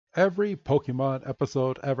Every Pokemon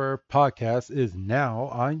episode ever podcast is now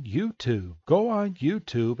on YouTube. Go on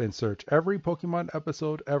YouTube and search Every Pokemon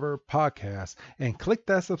episode ever podcast and click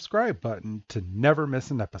that subscribe button to never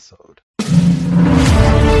miss an episode.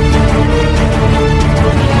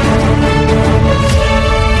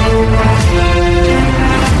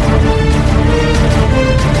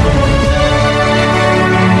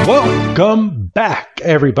 Welcome back,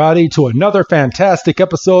 everybody, to another fantastic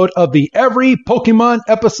episode of the Every Pokemon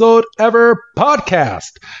Episode Ever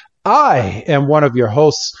podcast. I am one of your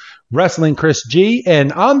hosts, Wrestling Chris G,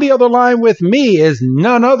 and on the other line with me is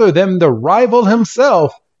none other than the rival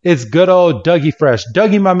himself. It's good old Dougie Fresh.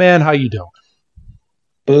 Dougie, my man, how you doing?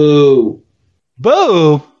 Boo.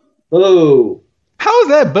 Boo? Boo. How is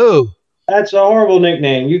that boo? That's a horrible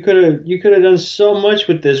nickname. You could have done so much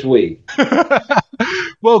with this week.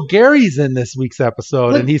 Well, Gary's in this week's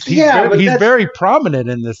episode, and he's very prominent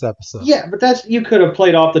in this episode. Yeah, but you could have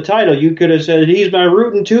played off the title. You could have said he's my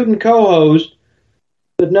rootin' tootin' co-host.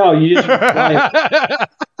 But no, you just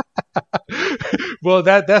Well,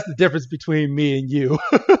 that's the difference between me and you.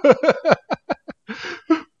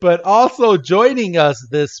 But also joining us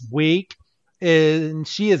this week, and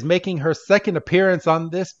she is making her second appearance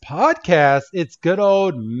on this podcast. It's good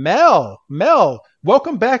old Mel. Mel,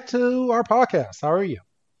 welcome back to our podcast. How are you?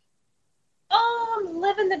 Oh, I'm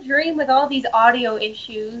living the dream with all these audio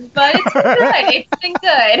issues, but it's been good. It's been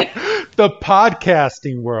good. The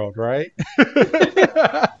podcasting world, right?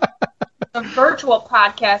 The virtual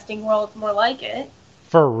podcasting world is more like it.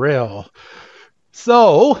 For real.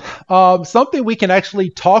 So, something we can actually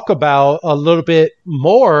talk about a little bit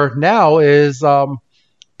more now is,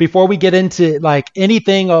 before we get into like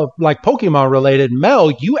anything of like Pokemon related,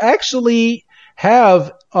 Mel, you actually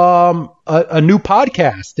have a new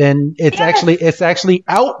podcast, and it's actually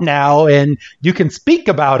out now, and you can speak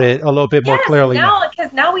about it a little bit more clearly now,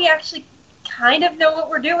 because now we actually kind of know what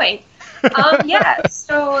we're doing.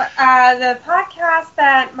 So the podcast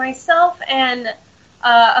that myself and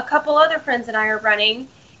a couple other friends and I are running,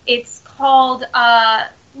 it's called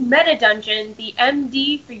Meta Dungeon, the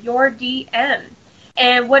MD for your DM.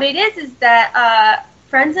 And what it is that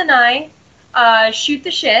friends and I shoot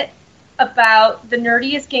the shit about the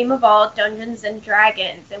nerdiest game of all, Dungeons and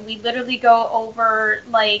Dragons. And we literally go over,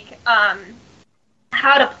 like,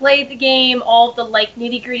 how to play the game, all the, like,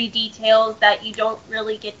 nitty-gritty details that you don't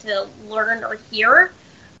really get to learn or hear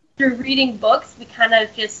through reading books. We kind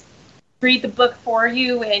of just read the book for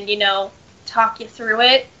you and, talk you through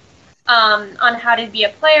it on how to be a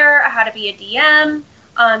player, how to be a DM.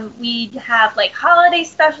 We have, like, holiday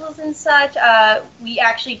specials and such. We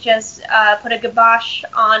actually just put a kibosh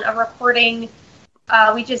on a recording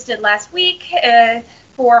we just did last week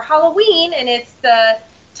for Halloween, and it's the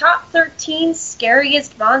top 13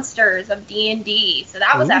 scariest monsters of D&D. So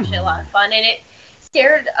that was actually a lot of fun, and it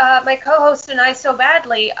scared my co-host and I so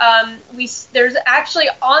badly. There's actually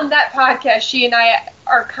on that podcast, she and I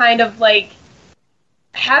are kind of like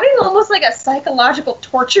having almost like a psychological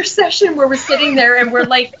torture session where we're sitting there and we're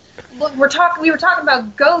like, we were talking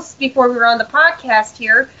about ghosts before we were on the podcast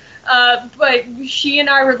here, but she and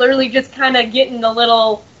I were literally just kind of getting a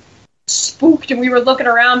little spooked, and we were looking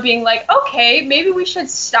around being like, okay, maybe we should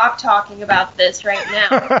stop talking about this right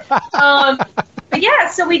now. But yeah,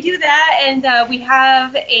 so we do that, and we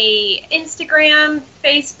have a Instagram,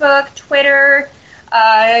 Facebook, Twitter.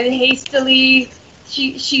 Hastily,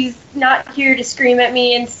 she's not here to scream at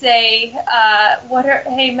me and say,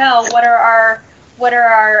 hey Mel, what are our what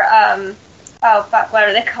are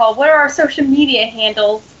they called? What are our social media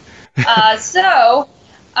handles?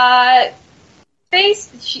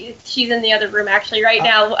 She's in the other room actually right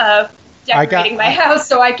now, decorating my house,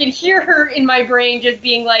 so I can hear her in my brain just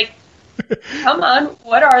being like, come on,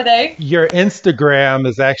 what are they? Your Instagram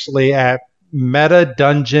is actually at Meta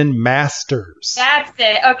Dungeon Masters. That's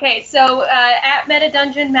it. Okay, so at Meta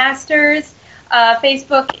Dungeon Masters,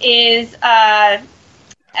 Facebook is at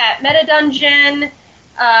Meta Dungeon,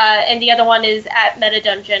 and the other one is at Meta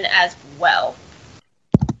Dungeon as well.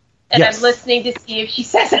 And yes. I'm listening to see if she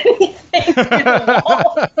says anything through the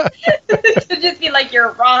wall. To just be like,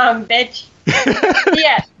 you're wrong, bitch.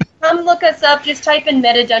 Yeah, come look us up. Just type in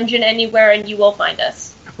Meta Dungeon anywhere and you will find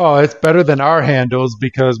us. Oh, it's better than our handles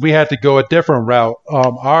because we had to go a different route.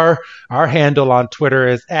 Our handle on Twitter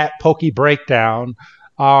is at PokeBreakdown.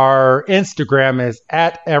 Our Instagram is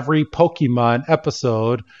at Every Pokemon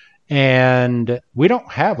Episode. And we don't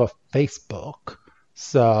have a Facebook.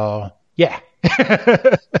 So, yeah.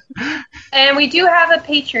 And we do have a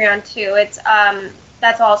Patreon too. It's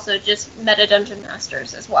that's also just Meta Dungeon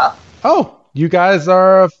Masters as well. Oh, you guys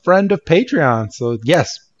are a friend of Patreon, so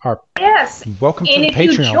yes, Yes. Welcome to And the if you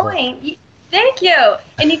Patreon. join, thank you.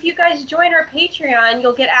 And if you guys join our Patreon,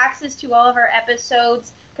 you'll get access to all of our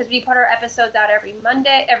episodes because we put our episodes out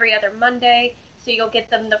every other Monday. So you'll get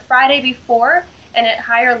them the Friday before. And at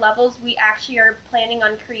higher levels, we actually are planning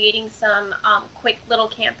on creating some quick little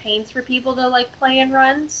campaigns for people to like play and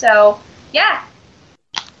run. So yeah.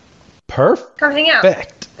 Perfect. Come hang out.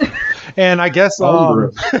 And I guess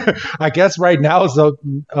I guess right now is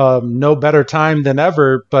no better time than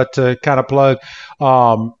ever, but to kind of plug,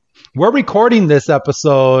 we're recording this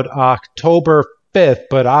episode October 5th,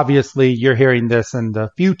 but obviously you're hearing this in the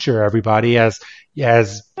future, everybody, as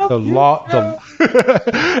the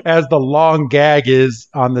long gag is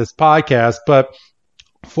on this podcast. But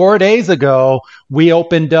 4 days ago, we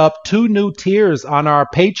opened up 2 new tiers on our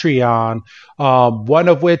Patreon, one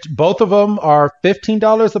of which, both of them are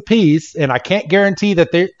 $15 a piece, and I can't guarantee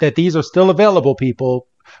that these are still available, people,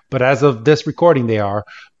 but as of this recording, they are.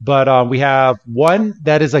 But we have one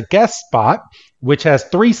that is a guest spot, which has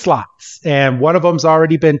 3 slots, and one of them's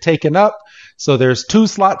already been taken up. So there's 2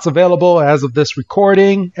 slots available as of this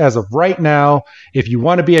recording, as of right now. If you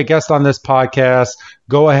want to be a guest on this podcast,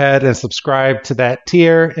 go ahead and subscribe to that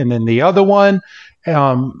tier. And then the other one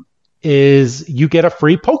is you get a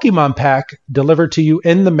free Pokemon pack delivered to you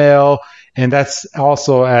in the mail. And that's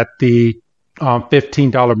also at the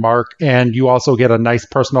 $15 mark. And you also get a nice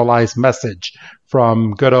personalized message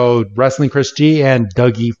from good old Wrestling Chris G and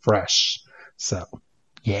Dougie Fresh. So,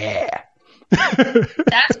 yeah.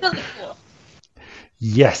 That's really cool.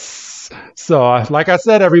 Yes. So, like I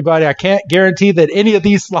said, everybody, I can't guarantee that any of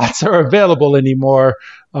these slots are available anymore.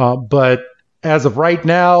 But as of right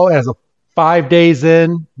now, as of 5 days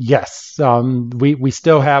in, yes, we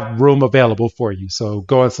still have room available for you. So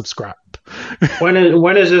go and subscribe. When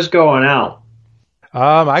is this going out?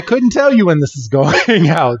 I couldn't tell you when this is going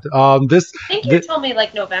out. I think you told me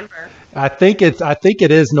like November. I think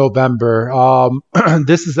it is November.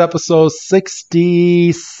 This is episode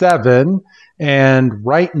 67. And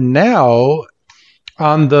right now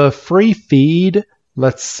on the free feed,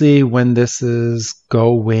 let's see when this is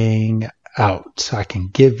going out. I can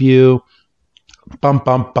give you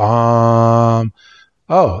Oh,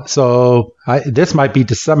 so this might be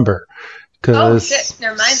December. Oh, shit.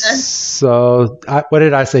 Never mind then. So what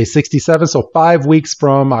did I say? 67. So 5 weeks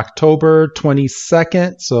from October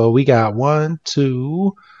 22nd. So we got 1,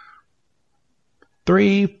 2,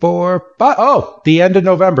 3, 4, 5. Oh, the end of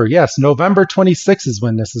November. Yes, November 26th is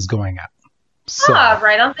when this is going out. So,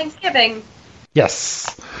 right on Thanksgiving.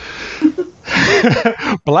 Yes.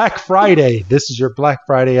 Black Friday. This is your Black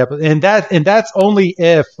Friday episode, and that's only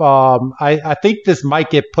if I think this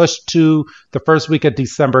might get pushed to the first week of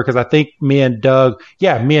December because I think me and Doug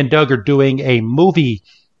are doing a movie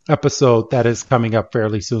episode that is coming up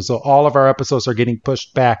fairly soon. So all of our episodes are getting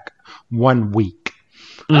pushed back 1 week.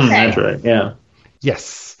 Okay. That's right. Yeah.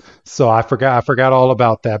 Yes. So I forgot all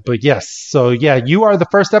about that. But yes. So yeah, you are the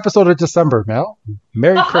first episode of December, Mel.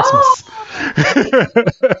 Merry Christmas.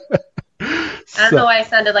 I don't know why I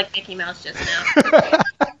sounded like Mickey Mouse just now.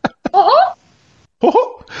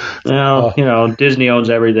 Well, Disney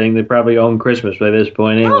owns everything. They probably own Christmas by this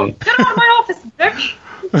point anyway. Get out of my office, bitch.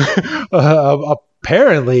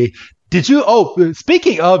 Apparently, did you? Oh,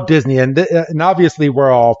 speaking of Disney, and obviously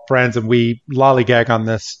we're all friends and we lollygag on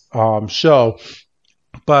this show,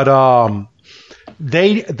 but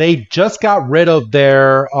they just got rid of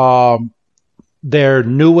their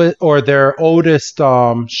newest or their oldest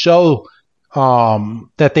show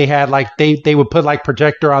that they had. Like they would put like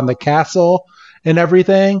projector on the castle and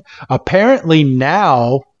everything. Apparently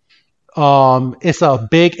now it's a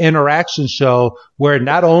big interaction show where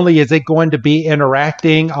not only is it going to be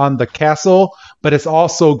interacting on the castle, but it's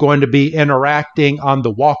also going to be interacting on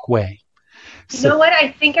the walkway. You know what?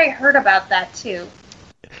 I think I heard about that too.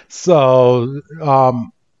 So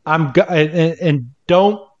and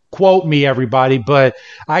don't quote me, everybody, but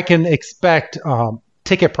I can expect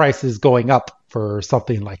ticket prices going up for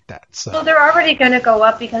something like that. So they're already going to go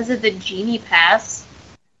up because of the Genie Pass.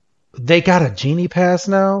 They got a Genie Pass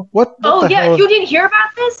now? What oh, the yeah. hell? You didn't hear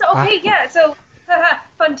about this? Okay, yeah. So,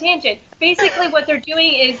 fun tangent. Basically, what they're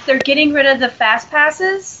doing is they're getting rid of the Fast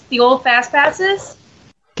Passes, the old Fast Passes.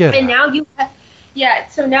 And now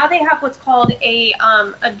so now they have what's called a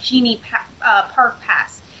Genie Park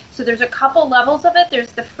Pass. So there's a couple levels of it.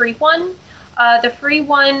 There's the free one. The free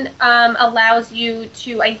one allows you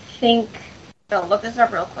to, I think, I'll look this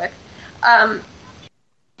up real quick. Shut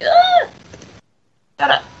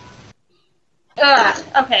up.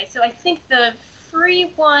 Okay, so I think the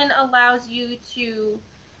free one allows you to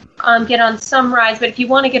get on some rides, but if you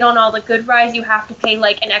want to get on all the good rides, you have to pay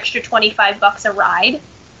like an extra $25 a ride.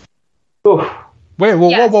 Oof. Wait, whoa,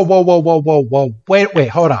 Yes. whoa. Wait,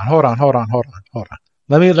 hold on.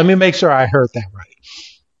 Let me make sure I heard that right.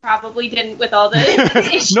 Probably didn't with all the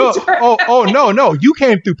issues. No, no, you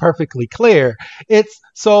came through perfectly clear. It's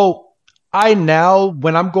so I now,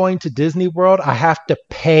 when I'm going to Disney World, I have to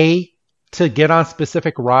pay to get on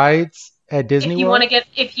specific rides at Disney If you World.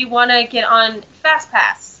 if you want to get on Fast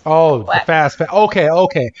Pass. Oh, the What? fast. Okay.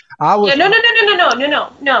 I was. Yeah,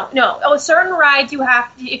 no. Oh, certain rides you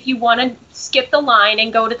have to, if you want to skip the line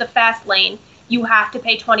and go to the fast lane, you have to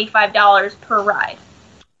pay $25 per ride.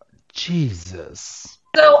 Jesus.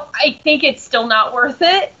 So I think it's still not worth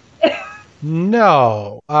it.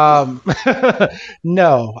 No.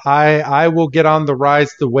 No. I will get on the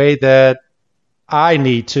rides the way that I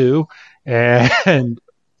need to, and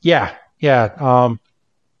yeah.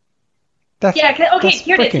 That's Yeah, okay, that's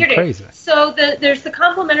here it freaking is. crazy. So there's the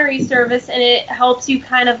complimentary service, and it helps you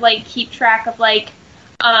kind of like keep track of like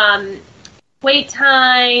wait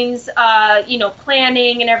times,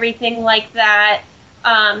 planning and everything like that.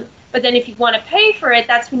 But then if you want to pay for it,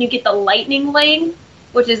 that's when you get the Lightning Lane,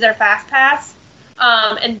 which is their Fast Pass,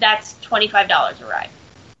 and that's $25 a ride.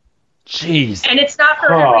 Jeez. And it's not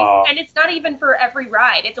for Oh. and it's not even for every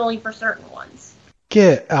ride. It's only for certain ones.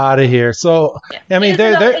 Get out of here. So Yeah. I mean,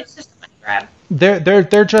 It's just a money grab.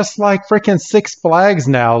 they're just like freaking Six Flags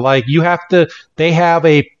now. Like they have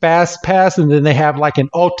a fast pass and then they have like an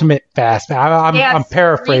ultimate fast pass. They have I'm 3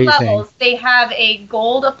 paraphrasing. levels. They have a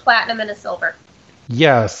gold, a platinum, and a silver.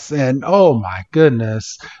 Yes, and oh my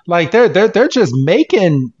goodness, like they're just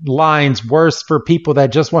making lines worse for people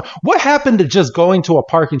that just want. What happened to just going to a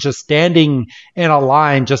park and just standing in a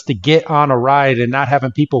line just to get on a ride and not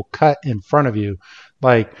having people cut in front of you?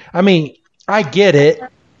 Like, I mean, I get it,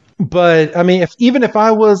 but I mean, even if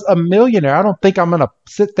I was a millionaire, I don't think I'm gonna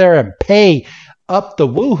sit there and pay up the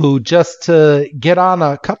woohoo just to get on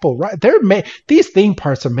a couple rides. These theme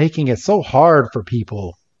parks are making it so hard for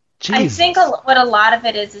people. I Jesus. think what a lot of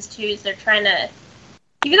it is too is they're trying to,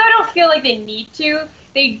 even though I don't feel like they need to,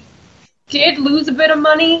 they did lose a bit of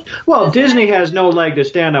money. Well, Disney has no leg to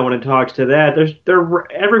stand on when it talks to that.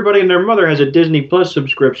 Everybody and their mother has a Disney Plus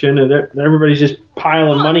subscription, and everybody's just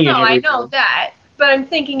piling money in No, I everything. know that, but I'm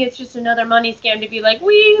thinking it's just another money scam to be like,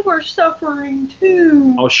 we were suffering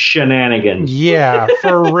too. Oh, shenanigans. Yeah,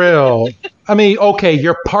 for real. I mean, okay,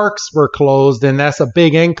 your parks were closed and that's a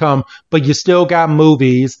big income, but you still got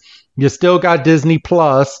movies. You still got Disney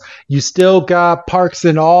Plus. You still got parks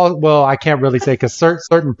in well, I can't really say because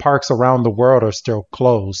certain parks around the world are still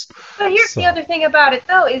closed. But here's So- the other thing about it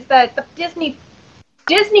though, is that the Disney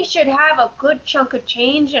should have a good chunk of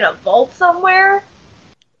change in a vault somewhere,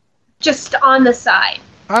 just on the side.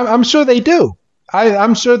 I'm sure they do.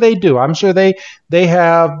 I'm sure they do. I'm sure they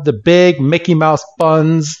have the big Mickey Mouse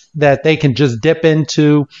funds that they can just dip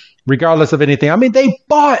into regardless of anything. I mean, they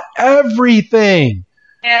bought everything.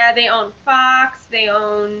 Yeah, they own Fox, they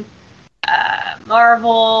own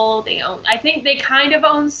Marvel, I think they kind of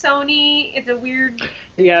own Sony. It's a weird.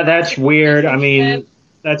 Yeah, that's weird. I mean,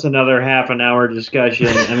 that's another half an hour discussion.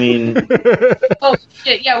 I mean, Oh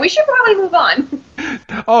shit! Yeah, we should probably move on.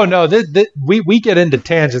 Oh no, we get into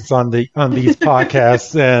tangents on these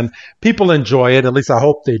podcasts, and people enjoy it. At least I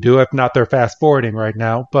hope they do. If not, they're fast forwarding right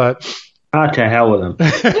now. But to hell with them.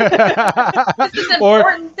 This is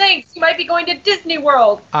important things. You might be going to Disney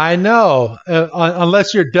World. I know,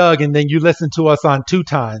 unless you're Doug, and then you listen to us on 2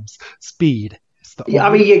 times speed. It's the Yeah,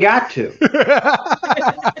 I mean, you got to.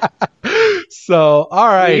 So, all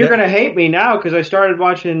right, You're going to hate me now because I started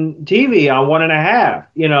watching TV on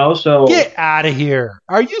 1.5, so get out of here.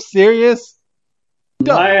 Are you serious?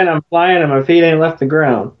 I'm flying and my feet ain't left the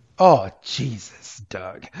ground. Oh, Jesus,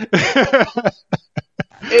 Doug.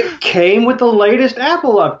 It came with the latest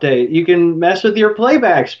Apple update. You can mess with your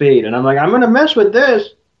playback speed. And I'm like, I'm going to mess with this.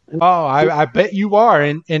 Oh, I bet you are.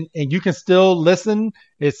 And you can still listen.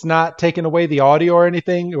 It's not taking away the audio or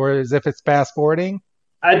anything, or as if it's fast forwarding.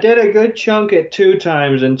 I did a good chunk at 2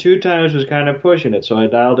 times, and 2 times was kind of pushing it, so I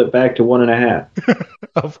dialed it back to 1.5.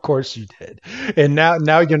 Of course you did. And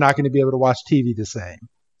now you're not going to be able to watch TV the same.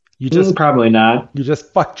 You just Probably not. you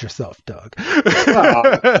just fucked yourself, Doug.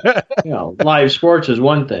 Well, live sports is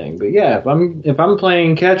one thing, but yeah, if I'm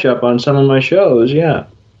playing catch up on some of my shows, yeah.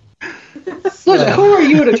 Listen, who are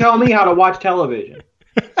you to tell me how to watch television?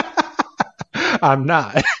 I'm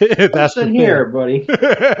not. That's Listen here, buddy.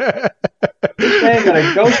 This ain't got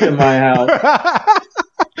a ghost in my house.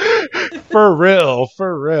 For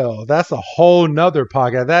real. That's a whole nother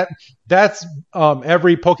podcast. That's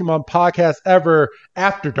every Pokemon podcast ever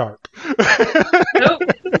after dark. Nope.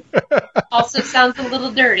 Also sounds a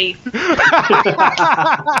little dirty.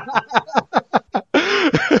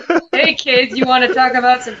 Hey kids, you want to talk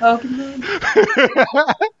about some Pokemon?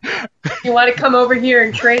 You want to come over here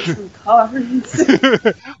and trade some cards?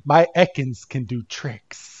 My Ekans can do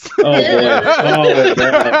tricks. Oh boy! Oh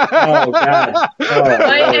god! Oh god! Oh,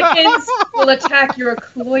 My Ekans will attack your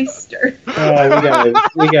cloister. oh,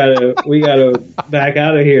 we gotta back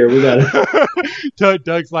out of here. We gotta.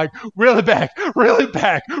 Doug's like, really back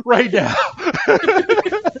right now.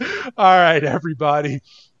 All right, everybody.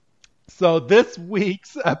 So this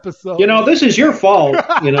week's episode. This is your fault.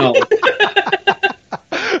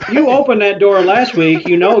 You opened that door last week.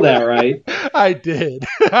 You know that, right? I did.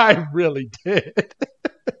 I really did.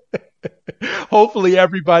 Hopefully,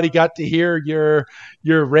 everybody got to hear your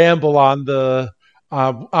ramble on the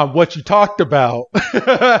on what you talked about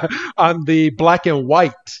on the black and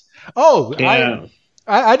white. Oh, yeah.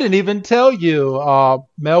 I didn't even tell you,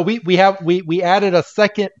 Mel. We added a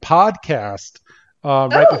second podcast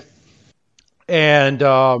right before. And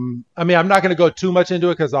I'm not going to go too much into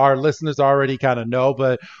it because our listeners already kind of know.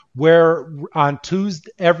 But we're on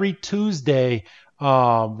every Tuesday.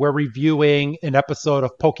 We're reviewing an episode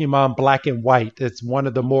of Pokemon Black and White. It's one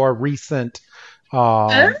of the more recent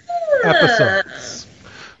episodes.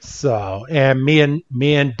 So, and me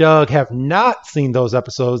and Doug have not seen those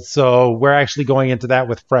episodes, so we're actually going into that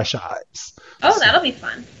with fresh eyes. Oh, that'll be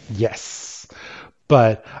fun. Yes.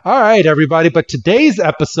 But, all right, everybody. But today's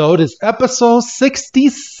episode is episode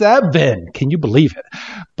 67. Can you believe it?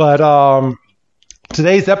 But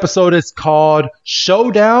today's episode is called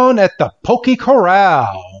Showdown at the Poke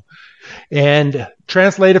Corral. And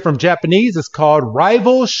translated from Japanese, it's called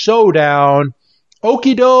Rival Showdown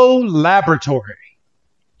Okido Laboratory.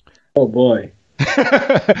 Oh, boy.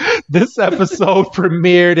 This episode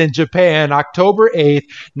premiered in Japan October 8th,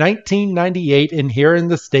 1998, and here in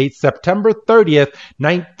the States September 30th,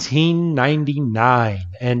 1999.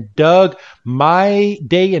 And Doug, my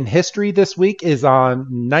day in history this week is on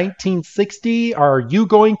 1960. Are you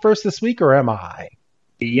going first this week or am I?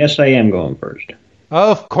 Yes, I am going first.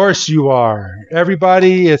 Of course you are.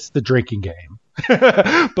 Everybody, it's the drinking game.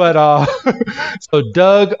 But so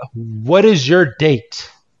Doug, what is your date?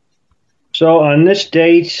 So on this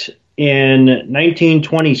date in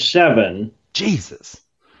 1927, Jesus.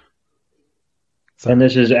 And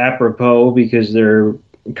this is apropos because they're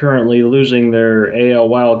currently losing their AL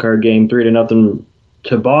wildcard game 3-0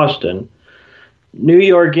 to Boston. New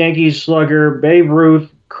York Yankees slugger Babe Ruth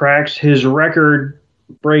cracks his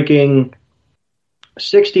record-breaking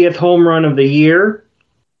 60th home run of the year.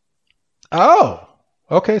 Oh,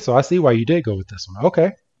 okay. So I see why you did go with this one.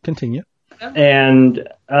 Okay, continue. And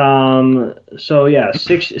so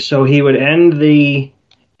he would end the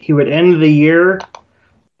year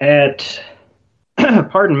at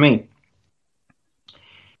pardon me.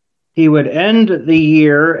 He would end the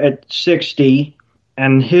year at 60,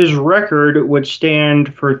 and his record would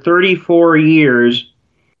stand for 34 years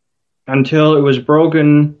until it was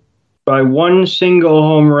broken by one single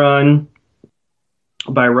home run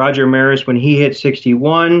by Roger Maris when he hit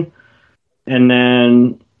 61, and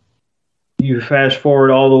then you fast forward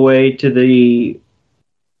all the way to the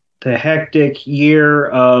hectic year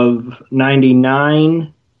of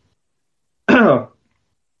 99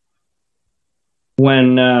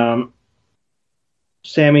 when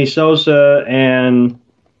Sammy Sosa and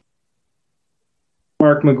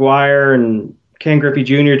Mark McGwire and Ken Griffey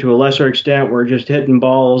Jr. to a lesser extent were just hitting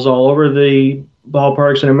balls all over the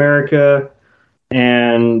ballparks in America.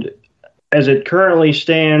 And as it currently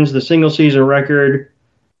stands, the single season record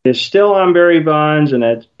is still on Barry Bonds, and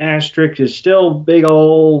that asterisk is still big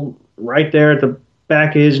old right there at the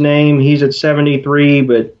back of his name. He's at 73,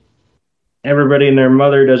 but everybody and their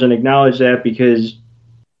mother doesn't acknowledge that because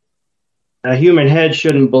a human head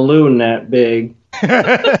shouldn't balloon that big.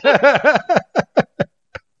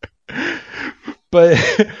 But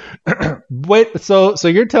wait, so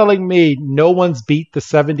you're telling me no one's beat the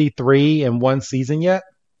 73 in one season yet?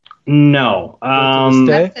 No.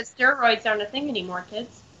 That's because steroids aren't a thing anymore,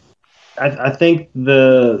 kids. I think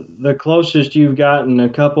the closest you've gotten, a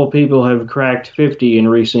couple people have cracked 50 in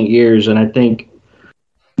recent years, and I think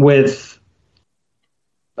with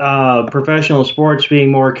professional sports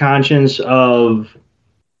being more conscious of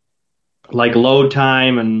like load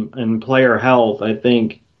time and player health, I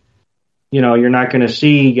think you're not going to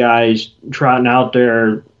see guys trotting out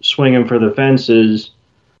there swinging for the fences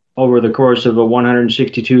over the course of a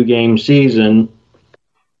 162 game season.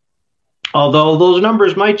 Although those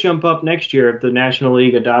numbers might jump up next year if the National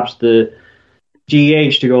League adopts the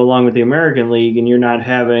DH to go along with the American League, and you're not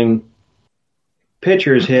having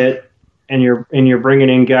pitchers hit, and you're bringing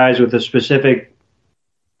in guys with a specific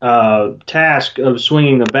task of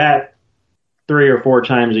swinging the bat 3 or 4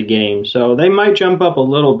 times a game. So they might jump up a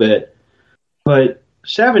little bit. But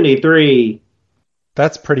 73,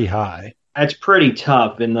 That's pretty high. that's pretty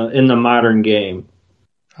tough in the modern game.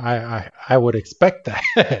 I would expect that.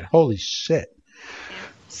 Holy shit.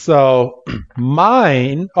 So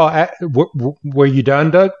mine. Oh, were you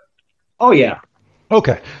done, Doug? Oh, yeah.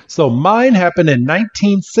 Okay, so mine happened in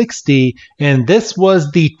 1960, and this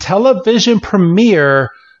was the television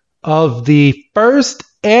premiere of the first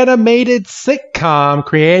animated sitcom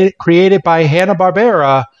created by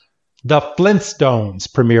Hanna-Barbera. The Flintstones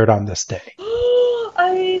premiered on this day.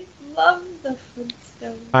 I love the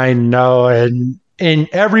Flintstones. I know, and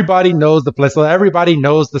everybody knows the Flintstones. Everybody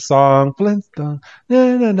knows the song Flintstones.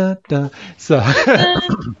 Na, na, na, na. So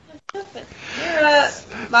You're a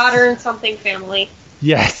modern something family.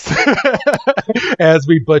 yes, as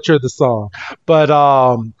we butcher the song. But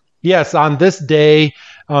yes, on this day,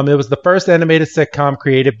 it was the first animated sitcom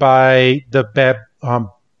created by the Bambera.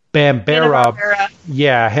 Hanna-Barbera.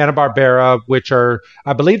 Yeah, Hanna-Barbera, which are,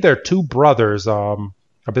 I believe they're two brothers. I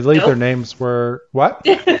believe their names were, what?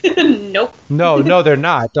 Nope. No, they're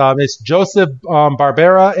not. It's Joseph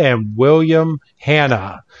Barbera and William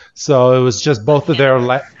Hanna. So it was just both of their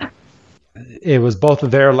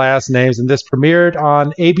last names, and this premiered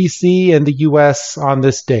on ABC in the US on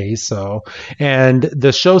this day. So, and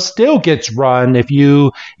the show still gets run. If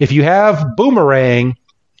you have Boomerang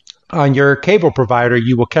on your cable provider,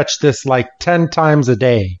 you will catch this like 10 times a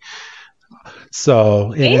day.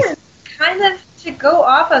 So, And kind of to go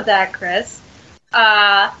off of that, Chris,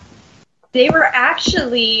 they were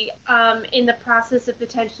actually in the process of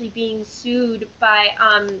potentially being sued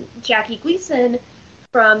by Jackie Gleason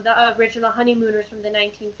from the original Honeymooners from the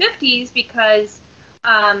 1950s because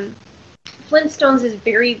Flintstones is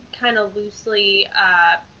very kind of loosely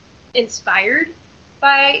inspired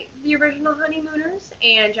by the original Honeymooners,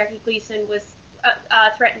 and Jackie Gleason was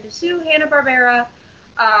threatened to sue Hanna-Barbera,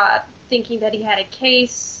 thinking that he had a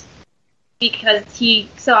case because he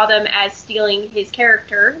saw them as stealing his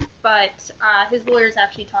character, but his lawyers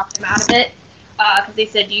actually talked him out of it because they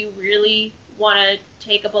said, do you really want to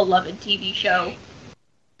take a beloved TV show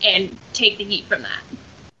and take the heat from that?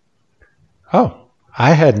 Oh,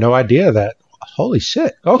 I had no idea that. Holy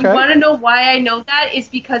shit. Okay. You want to know why I know that? Is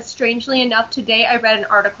because, strangely enough, today I read an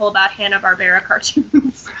article about Hanna-Barbera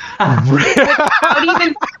cartoons.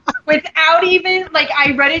 without even, like,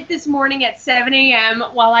 I read it this morning at 7 a.m.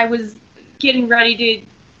 while I was getting ready to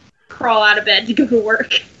crawl out of bed to go to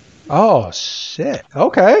work. Oh, shit.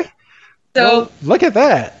 Okay. So, well, look at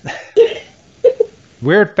that.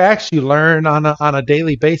 Weird facts you learn on a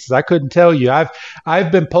daily basis. I couldn't tell you.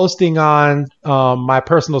 I've been posting on my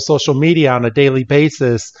personal social media on a daily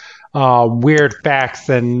basis weird facts,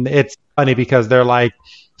 and it's funny because they're like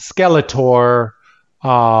Skeletor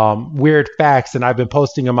weird facts, and I've been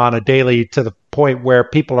posting them on a daily to the point where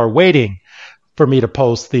people are waiting for me to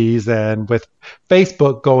post these. And with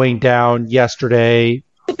Facebook going down yesterday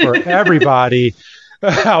for everybody,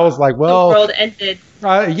 I was like, well, the world ended.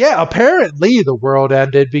 Yeah, apparently the world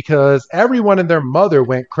ended because everyone and their mother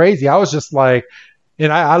went crazy. I was just like,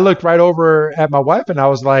 and I looked right over at my wife and I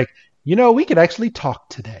was like, we could actually talk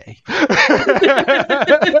today.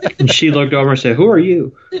 And she looked over and said, who are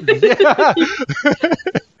you? Yeah.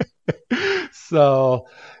 So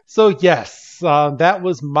yes, that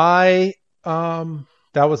was my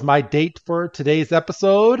date for today's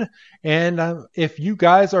episode. And if you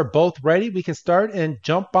guys are both ready, we can start and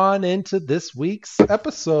jump on into this week's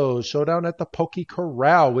episode, Showdown at the Poke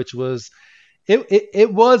Corral, which was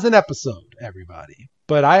it was an episode, everybody.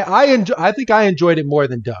 But I think I enjoyed it more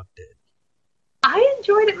than Doug did. I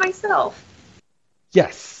enjoyed it myself.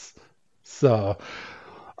 Yes. So,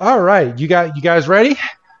 all right, you guys ready?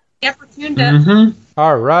 Yep, we're tuned up. Mm-hmm.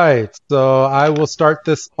 All right, so I will start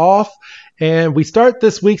this off. And we start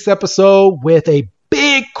this week's episode with a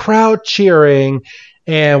big crowd cheering,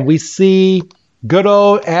 and we see good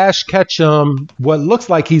old Ash Ketchum, what looks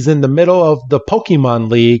like he's in the middle of the Pokemon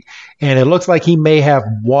League, and it looks like he may have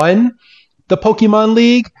won the Pokemon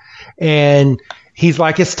League, and he's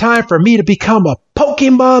like, it's time for me to become a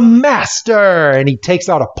Pokemon Master, and he takes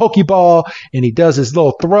out a Pokeball, and he does his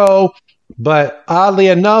little throw. But oddly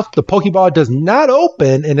enough, the Pokeball does not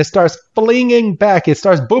open, and it starts flinging back. It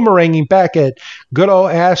starts boomeranging back at good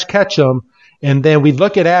old Ash Ketchum. And then we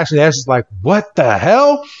look at Ash, and Ash is like, what the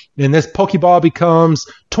hell? And this Pokeball becomes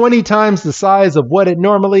 20 times the size of what it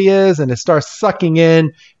normally is, and it starts sucking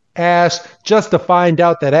in Ash just to find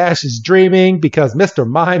out that Ash is dreaming because Mr.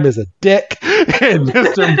 Mime is a dick. And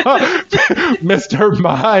Mr.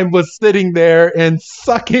 Mime was sitting there and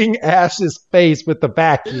sucking Ash's face with the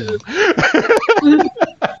vacuum.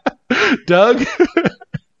 Doug?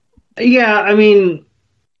 Yeah, I mean,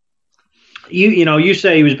 you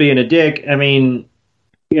say he was being a dick. I mean,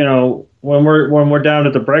 when we're down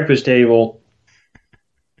at the breakfast table,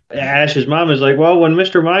 Ash's mom is like, well, when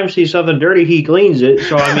Mr. Mime sees something dirty, he cleans it.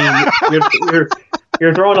 So I mean,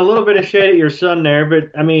 you're throwing a little bit of shade at your son there,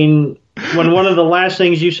 but I mean, when one of the last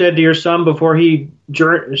things you said to your son before he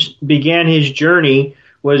began his journey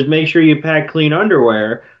was make sure you pack clean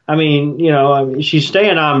underwear. I mean, she's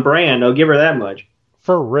staying on brand. I'll give her that much.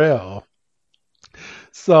 For real.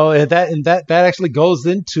 So and that actually goes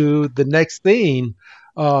into the next scene.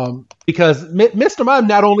 Because Mr. Mime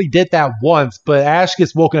not only did that once, but Ash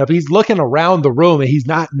gets woken up. He's looking around the room and he's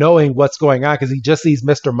not knowing what's going on because he just sees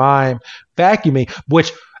Mr. Mime vacuuming,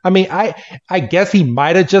 which, I mean, I guess he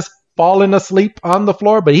might have just fallen asleep on the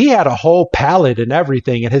floor, but he had a whole pallet and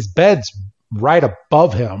everything, and his bed's right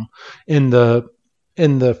above him in the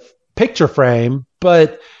picture frame.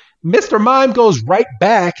 But Mr. Mime goes right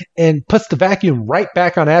back and puts the vacuum right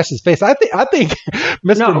back on Ash's face. I think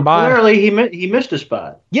Mr. Mime clearly he missed a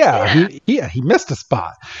spot. Yeah, he missed a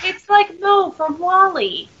spot. It's like Mo from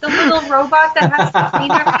WALL-E, the little robot that has to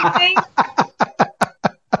clean everything.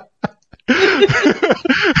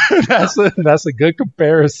 That's a good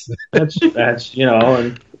comparison. That's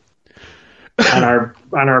and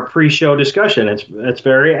on our pre-show discussion, it's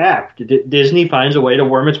very apt. Disney finds a way to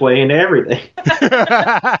worm its way into everything.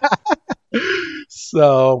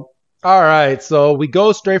 So, all right. So we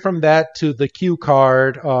go straight from that to the cue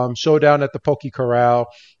card showdown at the Poke Corral.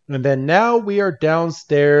 And then now we are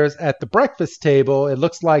downstairs at the breakfast table. It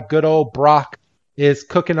looks like good old Brock is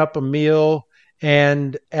cooking up a meal,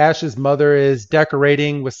 and Ash's mother is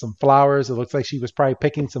decorating with some flowers. It looks like she was probably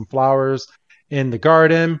picking some flowers in the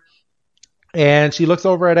garden. And she looks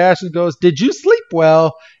over at Ash and goes, "Did you sleep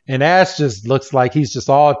well?" And Ash just looks like he's just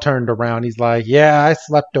all turned around. He's like, "Yeah, I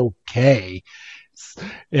slept okay."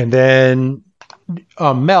 And then,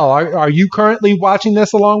 Mel, are you currently watching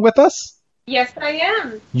this along with us? Yes, I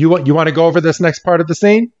am. You want to go over this next part of the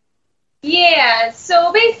scene? Yeah,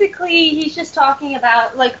 so basically he's just talking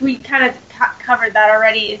about, like, we kind of covered that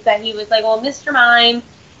already, is that he was like, well, Mr. Mime,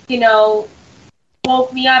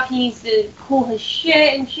 woke me up, he needs to cool his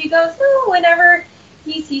shit, and she goes, oh, whenever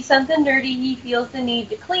he sees something dirty, he feels the need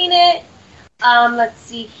to clean it. Let's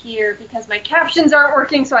see here, because my captions aren't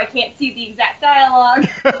working, so I can't see the exact dialogue.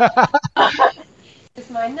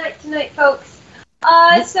 It's my night tonight, folks.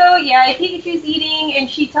 So yeah, Pikachu's eating, and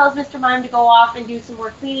she tells Mr. Mime to go off and do some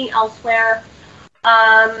more cleaning elsewhere.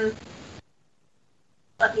 Let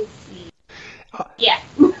me see. Yeah.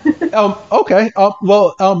 Okay.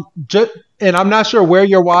 And I'm not sure where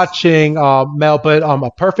you're watching, Mel, but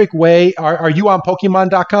a perfect way. Are you on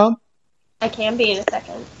Pokemon.com? I can be in a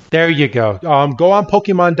second. There you go. Go on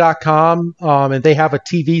Pokemon.com, and they have a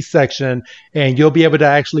TV section, and you'll be able to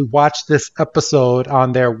actually watch this episode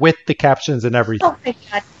on there with the captions and everything. Oh, my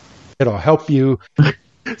God. It'll help you.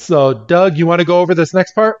 So, Doug, you want to go over this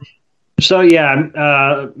next part? So,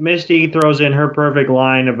 yeah, Misty throws in her perfect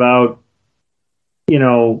line about,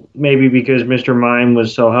 maybe because Mr. Mime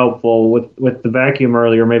was so helpful with the vacuum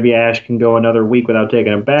earlier, maybe Ash can go another week without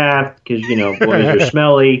taking a bath because, boys are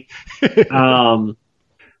smelly.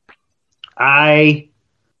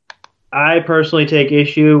 I personally take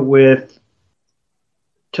issue with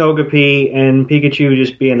Togepi and Pikachu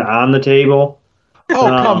just being on the table. Oh,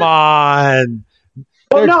 come on.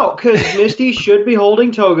 Well, no, because Misty should be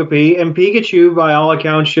holding Togepi, and Pikachu, by all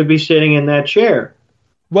accounts, should be sitting in that chair.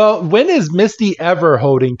 Well, when is Misty ever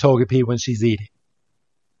holding Togepi when she's eating?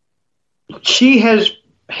 She has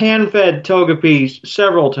hand-fed Togepi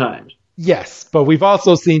several times. Yes, but we've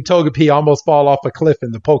also seen Togepi almost fall off a cliff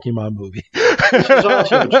in the Pokemon movie. This is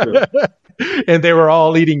also true. And they were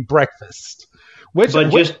all eating breakfast. Which,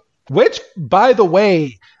 by the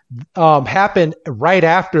way, happened right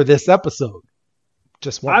after this episode.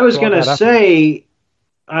 I was going to say,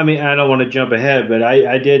 I mean, I don't want to jump ahead, but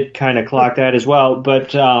I did kind of clock that as well.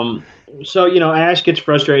 But, so, Ash gets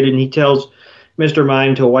frustrated and he tells Mr.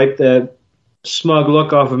 Mime to wipe the smug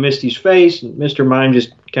look off of Misty's face. And Mr. Mime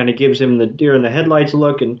just kind of gives him the deer in the headlights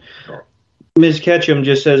look. And Ms. Ketchum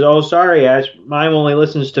just says, oh, sorry, Ash, Mime only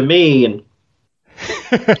listens to me. And,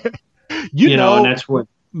 and that's what.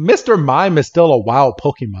 Mr. Mime is still a wild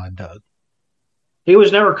Pokemon, Doug. He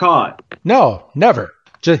was never caught. No, never.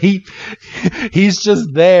 He's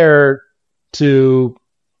just there to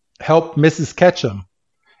help Mrs. Ketchum.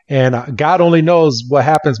 And God only knows what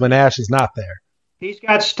happens when Ash is not there. He's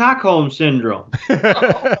got Stockholm Syndrome.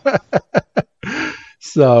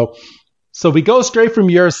 So we go straight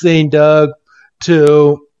from your scene, Doug,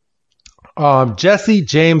 to Jesse,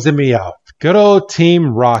 James, and Meowth. Good old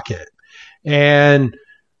Team Rocket. And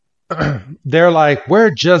they're like,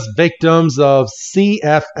 we're just victims of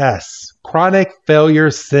CFS, chronic failure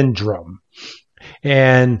syndrome.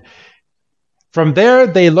 And from there,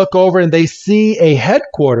 they look over and they see a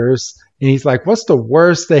headquarters. And he's like, what's the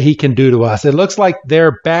worst that he can do to us? It looks like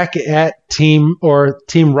they're back at Team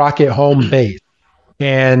Rocket home base.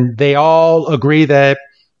 And they all agree that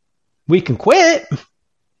we can quit,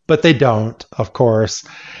 but they don't, of course.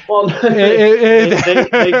 Well, they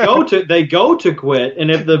go to quit,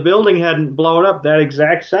 and if the building hadn't blown up that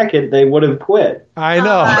exact second, they would have quit. I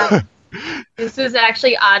know. This was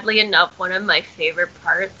actually, oddly enough, one of my favorite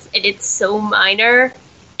parts, and it's so minor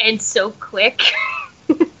and so quick.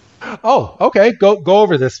 Oh, okay. Go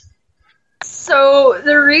over this. So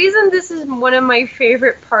the reason this is one of my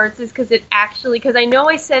favorite parts is because I know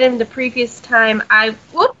I said in the previous time,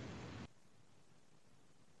 What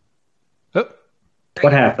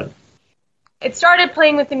happened? It started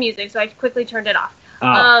playing with the music, so I quickly turned it off.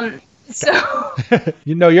 Oh. So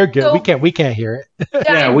you're good. So, we can't hear it.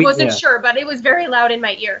 I wasn't sure, but it was very loud in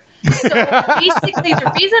my ear. So basically,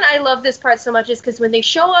 the reason I love this part so much is because when they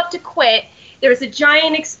show up to quit, there's a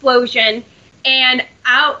giant explosion, and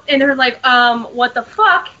they're like, what the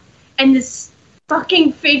fuck? And this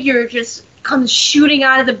fucking figure just comes shooting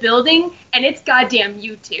out of the building, and it's goddamn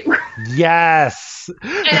Mewtwo. Yes.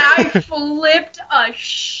 And I flipped a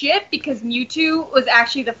shit because Mewtwo was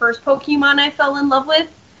actually the first Pokemon I fell in love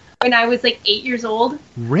with when I was like 8 years old.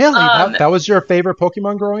 Really? That was your favorite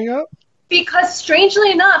Pokemon growing up? Because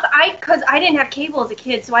strangely enough, because I didn't have cable as a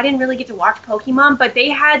kid, so I didn't really get to watch Pokemon, but they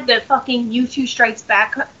had the fucking Mewtwo Strikes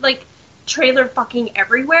Back like trailer fucking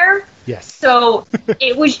everywhere. Yes. So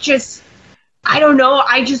it was just, I don't know,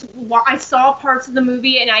 I saw parts of the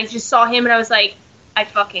movie and I just saw him and I was like, I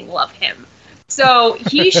fucking love him. So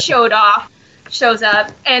he shows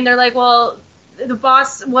up and they're like, well, the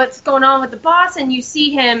boss, what's going on with the boss? And you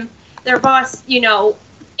see him, their boss, in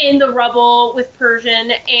the rubble with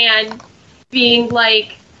Persian and being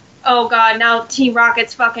like, oh god, now Team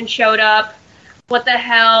Rocket's fucking showed up. What the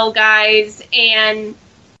hell, guys? And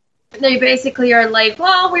they basically are like,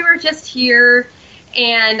 well, we were just here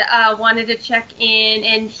and wanted to check in.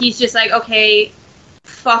 And he's just like, okay,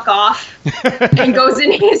 fuck off. and goes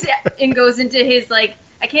into his like,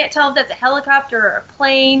 I can't tell if that's a helicopter or a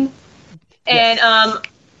plane. And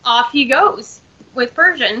off he goes with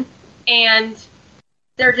Persian, and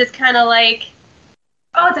they're just kind of like,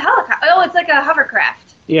 oh, it's a helicopter. Oh, it's like a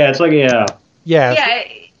hovercraft. Yeah, it's like Yeah,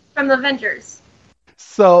 from the Avengers.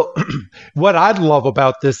 So, what I love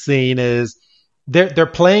about this scene is they're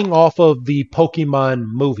playing off of the Pokemon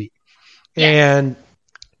movie, and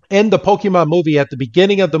in the Pokemon movie, at the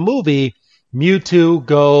beginning of the movie, Mewtwo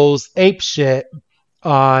goes apeshit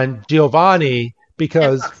on Giovanni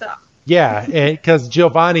because. Yeah, because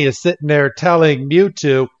Giovanni is sitting there telling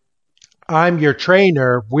Mewtwo, I'm your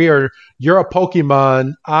trainer. You're a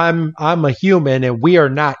Pokemon. I'm a human, and we are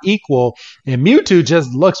not equal. And Mewtwo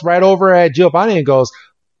just looks right over at Giovanni and goes,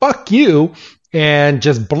 fuck you, and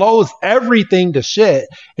just blows everything to shit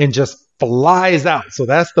and just flies out. So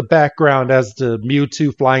that's the background as to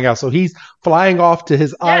Mewtwo flying out. So he's flying off to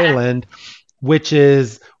his island, which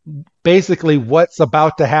is basically what's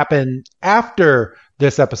about to happen after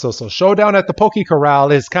this episode. So Showdown at the Poke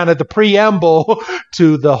Corral is kind of the preamble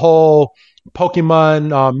to the whole Pokemon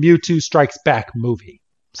Mewtwo Strikes Back movie.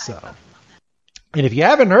 So, and if you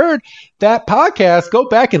haven't heard that podcast, go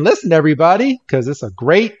back and listen, everybody, because it's a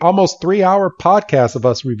great, almost 3-hour podcast of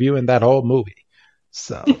us reviewing that whole movie.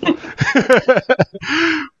 So,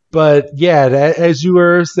 but yeah, as you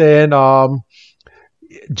were saying,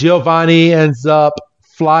 Giovanni ends up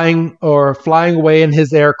flying away in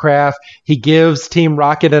his aircraft. He gives Team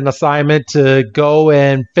Rocket an assignment to go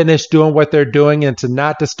and finish doing what they're doing and to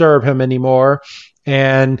not disturb him anymore.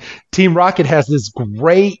 And Team Rocket has this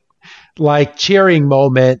great cheering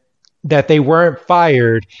moment that they weren't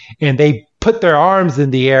fired, and they put their arms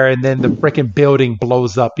in the air, and then the freaking building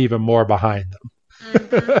blows up even more behind them.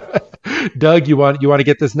 Mm-hmm. Doug, you want to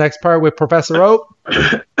get this next part with Professor Oak?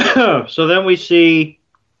 So then we see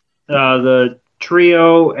the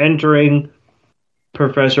trio entering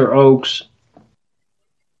Professor Oak's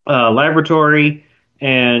laboratory,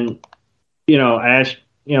 and Ash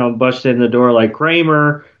busts in the door like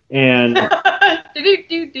Kramer, and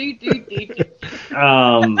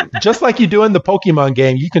just like you do in the Pokemon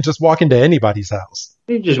game, you can just walk into anybody's house.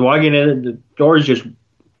 You just walk in, the door's just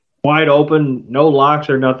wide open, no locks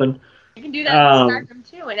or nothing. You can do that in Skyrim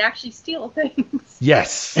too, and actually steal things.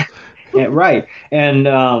 Yes. Yeah, right.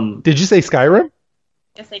 And did you say Skyrim?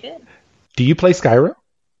 Yes, I did. Do you play Skyrim?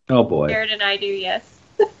 Oh boy. Jared and I do, yes.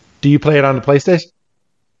 Do you play it on the PlayStation?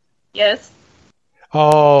 Yes.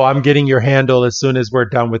 Oh, I'm getting your handle as soon as we're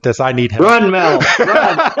done with this. I need help. Run, Mel.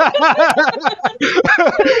 Run.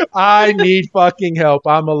 I need fucking help.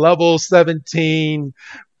 I'm a level 17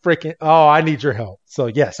 freaking. Oh, I need your help. So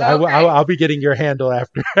yes, Okay. I'll be getting your handle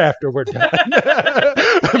after we're done.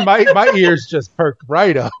 my ears just perked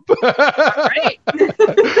right up. Right.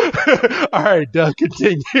 All right, Doug,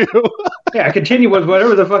 continue. Yeah, continue with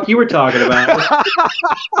whatever the fuck you were talking about.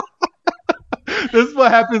 This is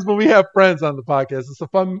what happens when we have friends on the podcast.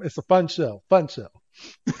 It's a fun show.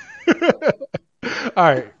 All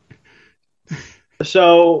right.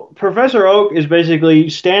 So Professor Oak is basically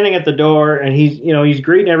standing at the door, and he's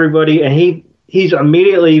greeting everybody, and he's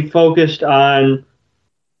immediately focused on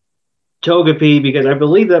Togepi, because I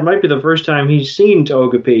believe that might be the first time he's seen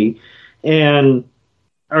Togepi,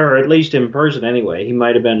 or at least in person anyway. He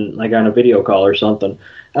might have been like on a video call or something.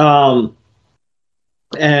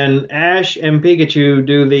 And Ash and Pikachu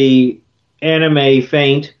do the anime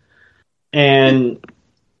feint, and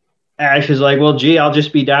Ash is like, well, gee, I'll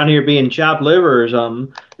just be down here being chopped liver or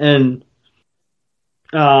something. And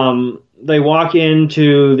they walk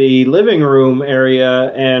into the living room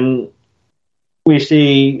area, and we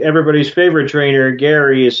see everybody's favorite trainer,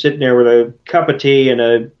 Gary, is sitting there with a cup of tea and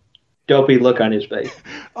a dopey look on his face.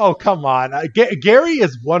 Oh, come on. Gary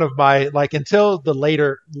is one of my, like, until the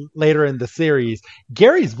later in the series,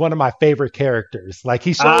 Gary's one of my favorite characters. Like,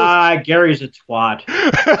 he shows... Gary's a twat.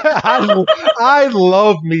 I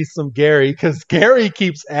love me some Gary, because Gary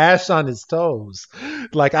keeps Ash on his toes.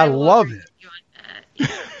 Like, I love it.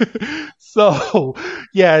 So,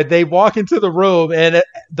 yeah, they walk into the room, and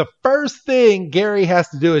the first thing Gary has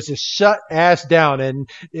to do is just shut Ash down. And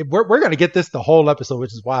we're going to get this the whole episode,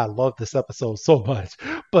 which is why I love this episode so much.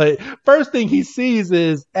 But first thing he sees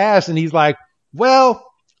is Ash, and he's like, well,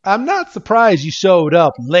 I'm not surprised you showed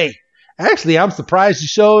up late. Actually, I'm surprised you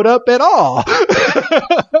showed up at all.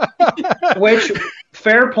 Which,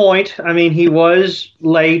 fair point. I mean, he was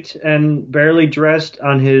late and barely dressed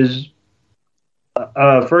on his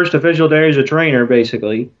first official day as a trainer,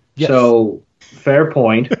 basically. Yes. So, fair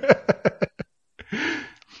point.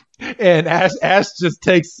 And Ash just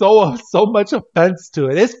takes so much offense to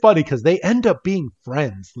it. It's funny because they end up being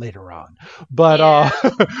friends later on. But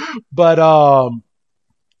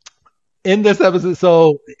in this episode,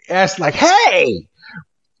 so Ash like, hey!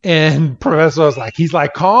 And Professor was like, he's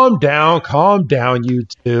like, calm down, you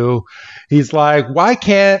two. He's like, why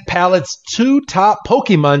can't Pallet's two top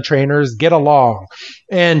Pokemon trainers get along?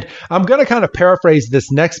 And I'm going to kind of paraphrase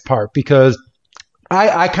this next part, because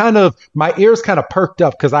my ears kind of perked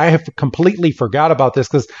up, because I have completely forgot about this,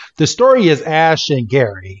 because the story is Ash and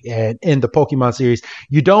Gary, and in the Pokemon series,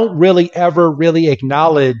 you don't ever really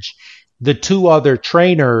acknowledge the two other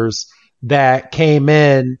trainers that came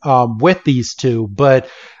in with these two, but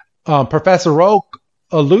Professor Oak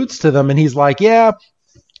alludes to them, and he's like, yeah,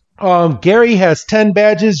 Gary has 10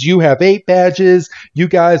 badges, you have 8 badges, you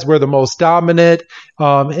guys were the most dominant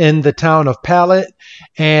in the town of Pallet,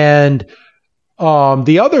 and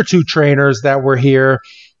the other two trainers that were here,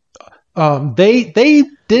 they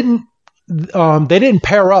didn't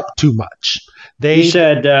pair up too much. He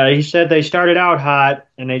said they started out hot,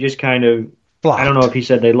 and they just kind of flopped. I don't know if he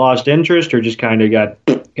said they lost interest or just kind of got,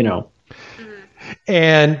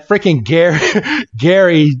 And freaking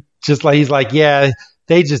Gary just like, he's like, yeah,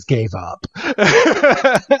 they just gave up.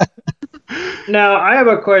 Now, I have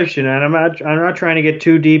a question, and I'm not trying to get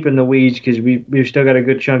too deep in the weeds, because we've still got a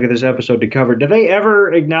good chunk of this episode to cover. Did they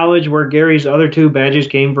ever acknowledge where Gary's other 2 badges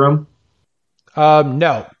came from?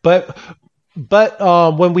 No, but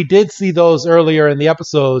when we did see those earlier in the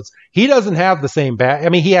episodes, he doesn't have the same badge. I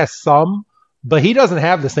mean, he has some, but he doesn't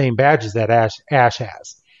have the same badges that Ash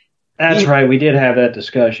has. That's right. We did have that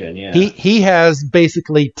discussion. Yeah. He has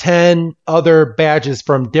basically 10 other badges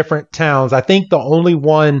from different towns. I think the only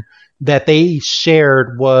one that they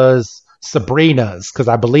shared was Sabrina's, because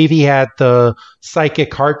I believe he had the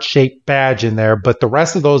psychic heart-shaped badge in there, but the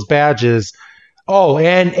rest of those badges. Oh,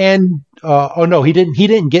 no, he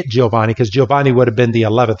didn't get Giovanni, because Giovanni would have been the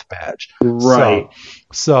 11th badge. Right.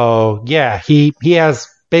 So yeah, he has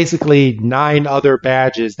basically 9 other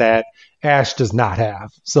badges that Ash does not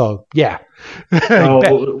have. So yeah,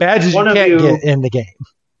 badges you can't get in the game.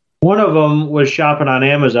 One of them was shopping on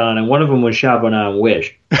Amazon, and one of them was shopping on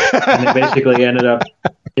Wish, and they basically ended up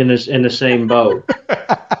in the same boat.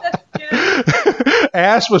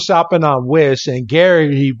 Ash was shopping on Wish, and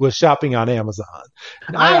Gary was shopping on Amazon.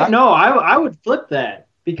 I would flip that,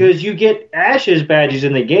 because you get Ash's badges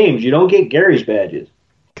in the games, you don't get Gary's badges.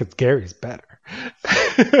 Because Gary's better.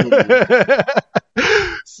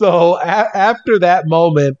 So after that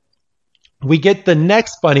moment, we get the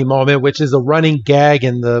next funny moment, which is a running gag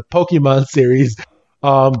in the Pokemon series.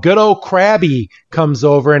 Good old Krabby comes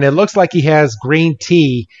over, and it looks like he has green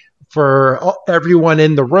tea for everyone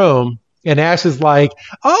in the room. And Ash is like,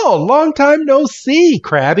 "Oh, long time no see,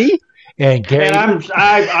 Krabby." And Gary, and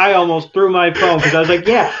I almost threw my phone because I was like,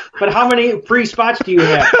 "Yeah, but how many free spots do you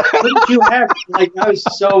have? What did you have?" Like, I was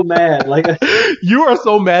so mad. Like, you are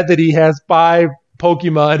so mad that he has 5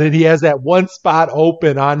 Pokemon and he has that one spot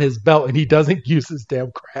open on his belt and he doesn't use his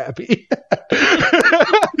damn Krabby.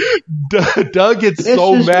 Doug gets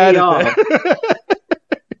so mad at that.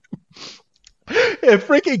 And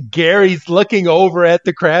freaking Gary's looking over at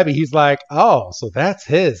the Krabby. He's like, "Oh, so that's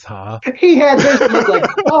his, huh?" He had this look like,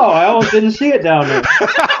 "Oh, I almost didn't see it down there."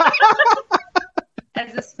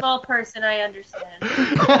 As a small person, I understand.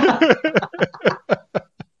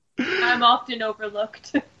 I'm often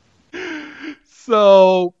overlooked.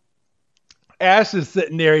 So Ash is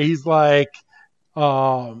sitting there. He's like,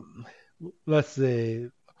 let's see.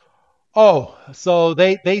 Oh, so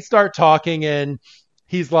they start talking and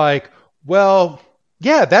he's like, "Well,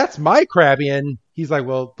 yeah, that's my Krabby." And he's like,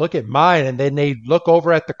 "Well, look at mine." And then they look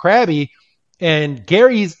over at the Krabby and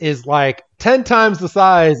Gary's is like 10 times the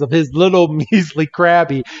size of his little measly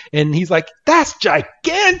Krabby. And he's like, "That's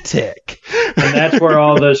gigantic." And that's where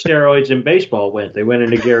all the steroids in baseball went. They went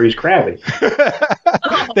into Gary's Krabby.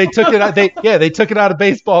 They took it out. They took it out of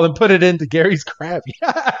baseball and put it into Gary's Krabby.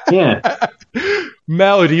 Yeah.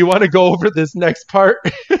 Mel, do you want to go over this next part?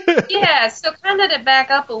 Yeah, so kind of to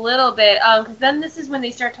back up a little bit, because then this is when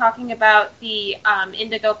they start talking about the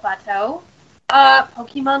Indigo Plateau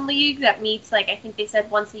Pokemon League that meets, like, I think they said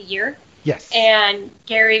once a year. Yes. And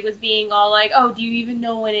Gary was being all like, "Oh, do you even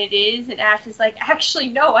know when it is?" And Ash is like, "Actually,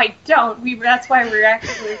 no, I don't. That's why we're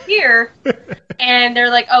actually here." And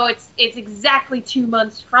they're like, "Oh, it's exactly 2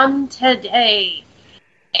 months from today."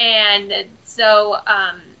 And so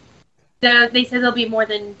they said there'll be more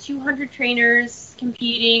than 200 trainers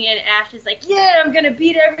competing, and Ash is like, "Yeah, I'm gonna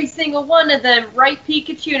beat every single one of them, right,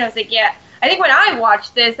 Pikachu?" And I was like, "Yeah." I think when I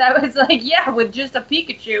watched this, I was like, "Yeah, with just a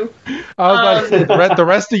Pikachu." I was about to say, the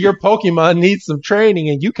rest of your Pokemon needs some training,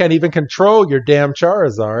 and you can't even control your damn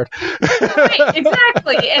Charizard. Right,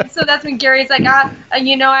 exactly. And so that's when Gary's like,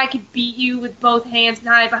 I could beat you with both hands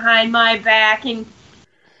tied behind my back. And,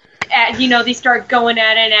 they start going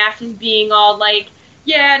at it, and Ash is being all like,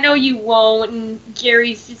 "Yeah, no, you won't." And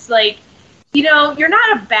Gary's just like, "You're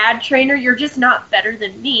not a bad trainer. You're just not better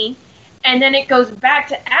than me." And then it goes back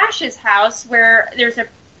to Ash's house where there's a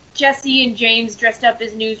Jesse and James dressed up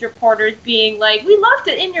as news reporters being like, "We'd love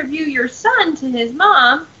to interview your son," to his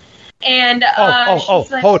mom. And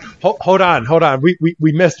she's like, hold on.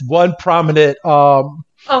 We missed one prominent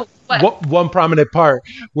one prominent part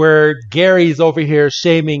where Gary's over here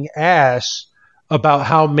shaming Ash about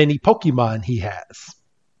how many Pokemon he has.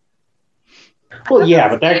 Well,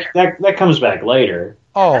 yeah, but that comes back later.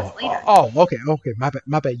 Okay.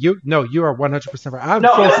 My bad. You are 100% right. I'm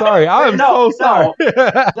so sorry. So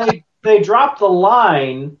sorry. They drop the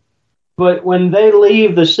line, but when they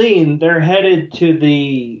leave the scene, they're headed to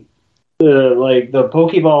the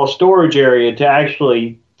Pokeball storage area to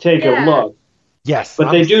actually take a look. Yes,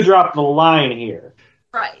 but they do drop the line here.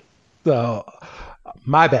 Right. So,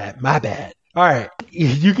 my bad. All right,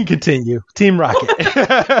 you can continue. Team Rocket.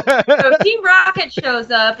 So Team Rocket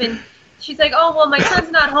shows up, and she's like, "Oh, well, my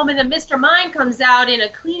son's not home." And then Mr. Mime comes out in a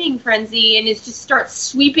cleaning frenzy and just starts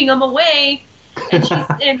sweeping them away.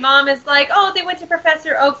 And Mom is like, "Oh, they went to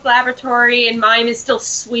Professor Oak's laboratory," and Mime is still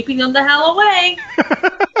sweeping them the hell away.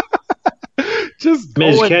 Just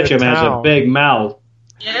Ms. Ketchum has a big mouth.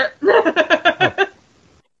 Yep.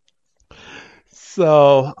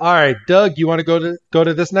 So, all right, Doug, you want to go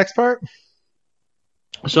to this next part?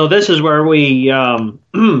 So this is where we,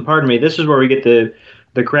 pardon me, this is where we get the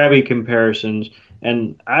Krabby comparisons,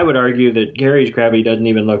 and I would argue that Gary's Krabby doesn't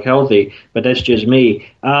even look healthy, but that's just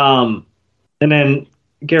me. And then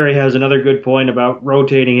Gary has another good point about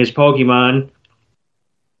rotating his Pokemon,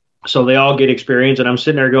 so they all get experience, and I'm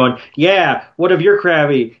sitting there going, "Yeah, what of your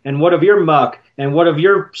Krabby, and what of your Muck, and what of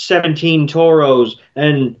your 17 Tauros,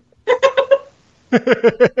 and..."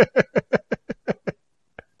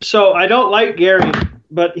 So I don't like Gary,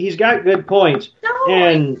 but he's got good points.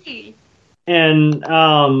 No,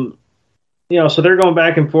 so they're going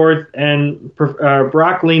back and forth, and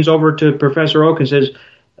Brock leans over to Professor Oak and says,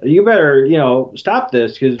 "You better, stop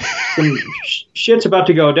this, because some shit's about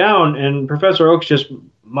to go down." And Professor Oak's just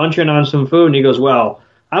munching on some food, and he goes, "Well,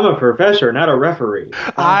 I'm a professor, not a referee."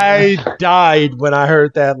 I died when I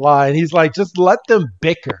heard that line. He's like, "Just let them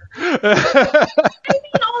bicker." I mean,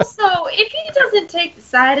 also, if he doesn't take the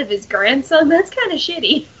side of his grandson, that's kind of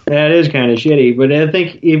shitty. That is kind of shitty, but I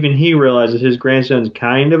think even he realizes his grandson's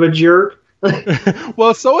kind of a jerk.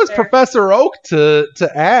 Well, so is Professor Oak to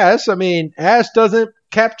Ash. I mean, Ash doesn't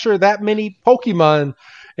capture that many Pokemon,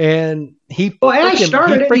 and Ash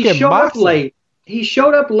started it. He showed up late. He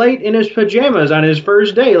showed up late in his pajamas on his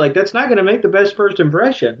first day. Like, that's not going to make the best first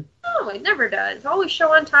impression. No, it never does. Always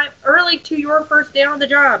show on time, early to your first day on the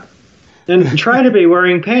job. And try to be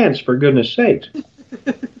wearing pants, for goodness sakes.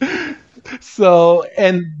 So,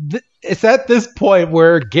 and it's at this point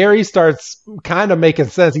where Gary starts kind of making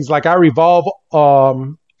sense. He's like, I revolve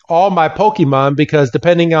all my Pokemon because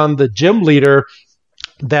depending on the gym leader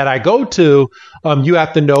that I go to, you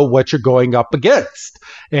have to know what you're going up against.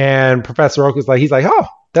 And Professor Oak is like, he's like, oh,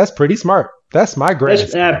 that's pretty smart. That's my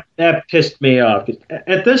grasp. That pissed me off.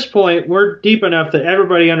 At this point, we're deep enough that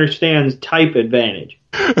everybody understands type advantage.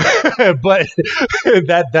 But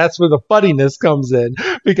that's where the funniness comes in,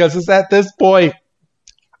 because it's at this point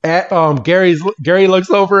Gary looks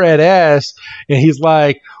over at Ash and he's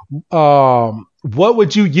like, what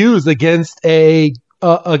would you use against what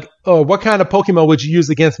kind of Pokemon would you use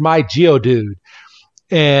against my Geodude?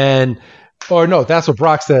 Or no, that's what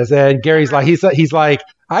Brock says. And Gary's like, he's like,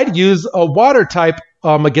 I'd use a water type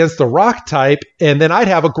against a rock type, and then I'd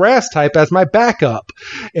have a grass type as my backup.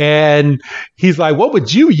 And he's like, what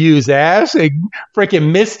would you use, Ash? And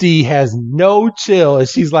freaking Misty has no chill. And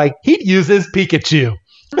she's like, he'd use his Pikachu.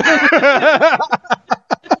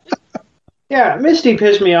 Yeah, Misty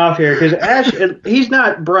pissed me off here because Ash, he's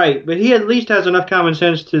not bright, but he at least has enough common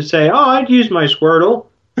sense to say, oh, I'd use my Squirtle.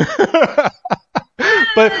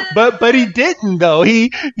 But he didn't, though.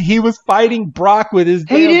 He was fighting Brock with his.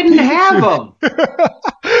 He didn't have him.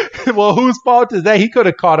 Well, whose fault is that? He could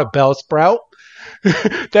have caught a Bellsprout.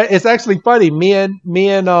 That it's actually funny. Me and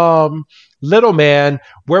Little Man,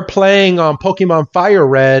 we're playing Pokemon Fire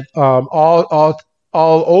Red all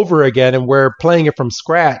over again, and we're playing it from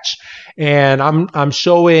scratch. And I'm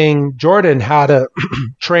showing Jordan how to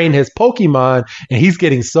train his Pokemon, and he's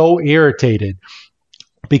getting so irritated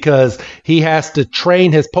because he has to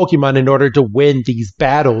train his Pokemon in order to win these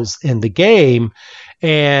battles in the game.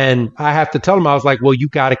 And I have to tell him, I was like, well, you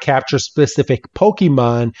got to capture specific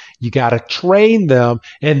Pokemon. You got to train them.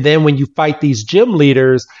 And then when you fight these gym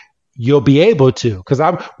leaders, you'll be able to. Because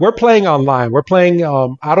we're playing online. We're playing,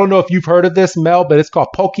 I don't know if you've heard of this, Mel, but it's called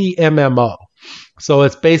Poke MMO. So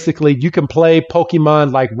it's basically you can play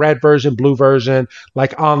Pokemon like red version, blue version,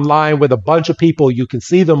 like online with a bunch of people. You can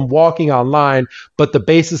see them walking online, but the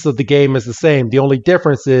basis of the game is the same. The only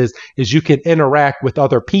difference is you can interact with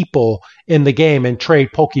other people in the game and trade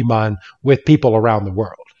Pokemon with people around the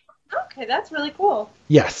world. Okay, that's really cool.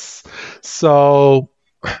 Yes. So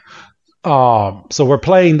we're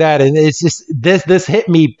playing that, and it's just this hit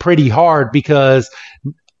me pretty hard because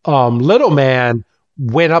Little Man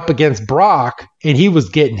went up against Brock and he was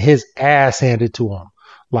getting his ass handed to him,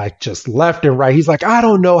 like just left and right. He's like, I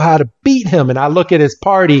don't know how to beat him. And I look at his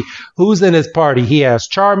party. Who's in his party? He has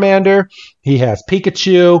Charmander. He has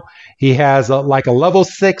Pikachu. He has a level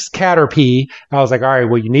 6 Caterpie. I was like, all right,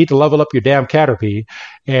 well, you need to level up your damn Caterpie.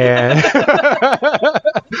 And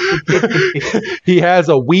he has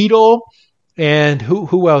a Weedle. And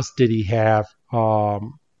who else did he have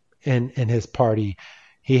in his party?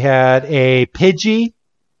 He had a Pidgey,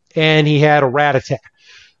 and he had a Rattata.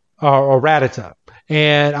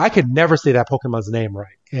 And I could never say that Pokemon's name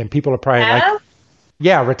right. And people are probably like,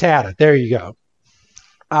 yeah, Rattata. There you go.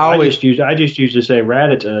 I just used to say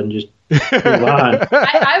Rattata and just move on.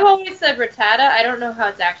 I've always said Rattata. I don't know how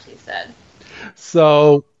it's actually said.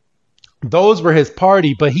 So those were his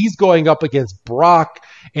party, but he's going up against Brock.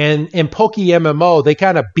 And in Poke MMO, they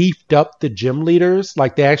kind of beefed up the gym leaders.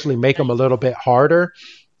 Like they actually make them a little bit harder.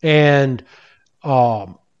 And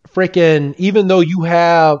freaking, even though you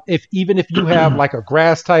have, if you have like a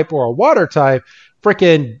grass type or a water type,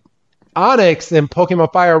 freaking Onyx in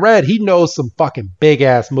Pokemon Fire Red, he knows some fucking big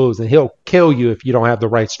ass moves and he'll kill you if you don't have the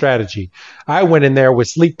right strategy. I went in there with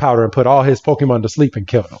sleep powder and put all his Pokemon to sleep and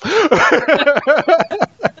killed them.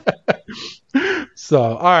 So,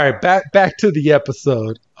 all right, back to the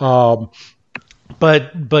episode.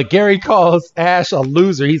 But Gary calls Ash a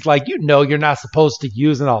loser. He's like, you're not supposed to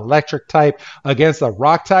use an electric type against a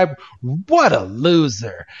rock type. What a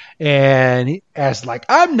loser. And Ash's like,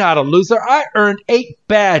 I'm not a loser. I earned 8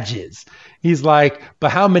 badges. He's like,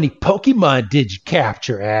 but how many Pokemon did you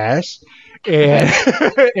capture, Ash? And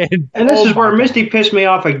this is where Misty pissed me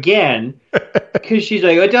off again, because she's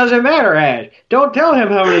like, it doesn't matter, Ash. Don't tell him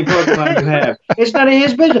how many Pokemon you have. It's none of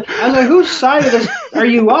his business. I was like, whose side of this are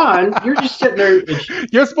you on? You're just sitting there.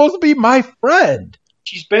 You're supposed to be my friend.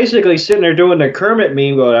 she's basically sitting there doing the Kermit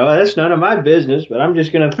meme, going, "Oh, that's none of my business, but I'm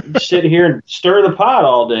just gonna sit here and stir the pot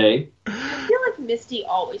all day." I feel like Misty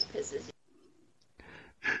always pisses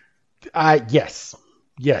Yes.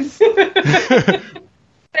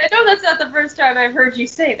 I know that's not the first time I've heard you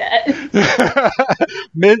say that.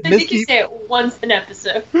 I think you say it once an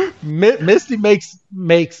episode. Misty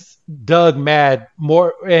makes Doug mad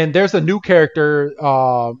more, and there's a new character.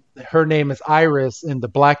 Her name is Iris in the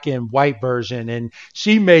black and white version, and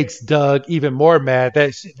she makes Doug even more mad.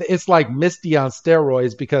 It's like Misty on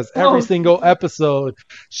steroids because every single episode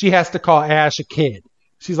she has to call Ash a kid.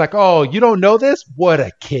 She's like, "Oh, you don't know this? What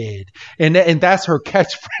a kid!" And that's her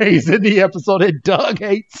catchphrase in the episode, and Doug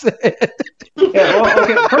hates it. Yeah, well,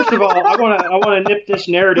 okay. First of all, I want to nip this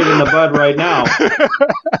narrative in the bud right now.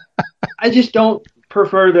 I just don't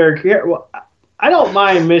prefer their. Well, I don't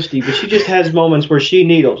mind Misty, but she just has moments where she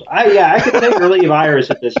needles. I could take or leave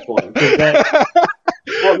Iris at this point.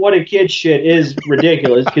 That what a kid shit is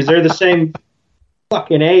ridiculous because they're the same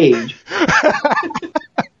fucking age.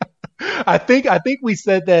 I think we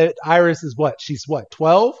said that Iris is what? She's what,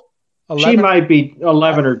 12? 11? She might be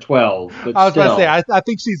 11 or 12. But I was still. going to say, I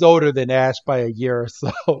think she's older than Ash by a year or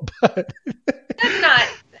so. But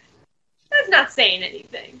That's not saying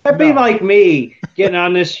anything. That'd be like me getting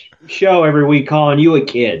on this show every week calling you a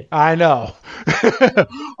kid. I know.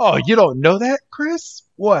 Oh, you don't know that, Chris?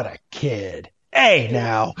 What a kid. Hey,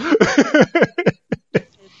 now.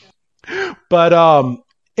 But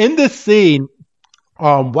in this scene,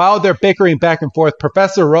 while they're bickering back and forth,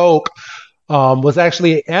 Professor Oak was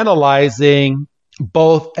actually analyzing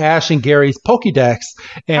both Ash and Gary's Pokédex.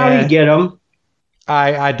 And how did he get them?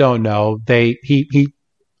 I don't know. He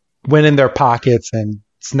went in their pockets and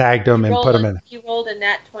snagged them and put them in. You rolled a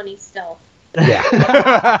nat 20 stealth. Yeah.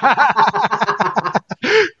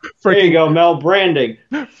 There you go, Mel, branding.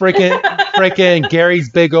 Freaking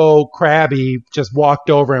Gary's big old crabby just walked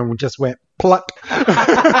over and just went pluck. Can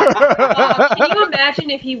you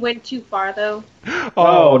imagine if he went too far, though?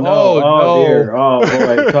 Oh no! No. Dear! Oh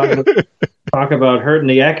boy! Talk about hurting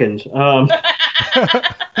the Ekans.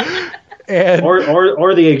 And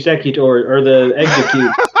or the executor or the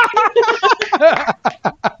execute.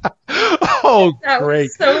 Oh, that great!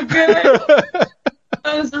 Was so good.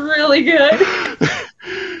 That was really good.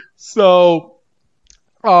 So.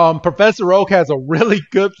 Professor Oak has a really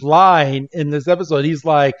good line in this episode. He's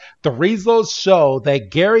like, the results show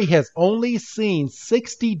that Gary has only seen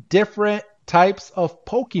 60 different types of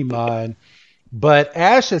Pokemon, but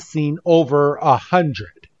Ash has seen over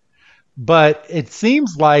 100. But it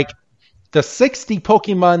seems like the 60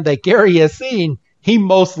 Pokemon that Gary has seen, he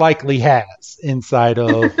most likely has inside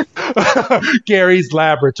of Gary's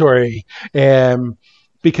laboratory. And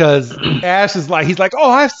because Ash is like, he's like,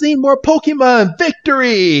 oh, I've seen more Pokemon,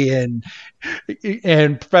 victory, and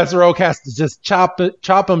Professor Oak has to just chop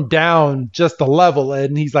him down just a level,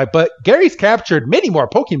 and he's like, but Gary's captured many more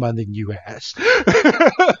Pokemon than you, Ash.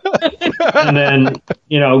 And then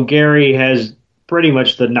Gary has pretty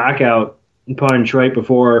much the knockout punch right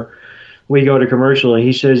before we go to commercial, and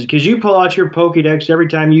he says, because you pull out your Pokédex every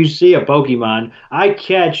time you see a Pokemon, I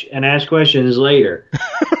catch and ask questions later.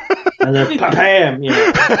 And then, bam,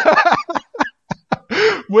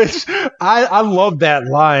 Which I love that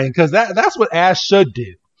line because that's what Ash should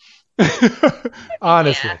do.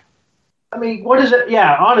 Honestly. Yeah. I mean, what is it?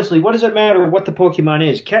 Yeah, honestly, what does it matter what the Pokemon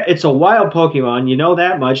is? It's a wild Pokemon. You know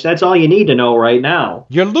that much. That's all you need to know right now.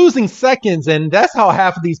 You're losing seconds, and that's how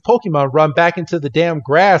half of these Pokemon run back into the damn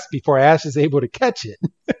grass before Ash is able to catch it.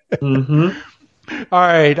 Mm-hmm. All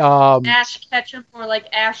right. Ash catch him, or like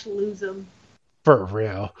Ash lose him. For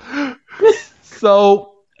real.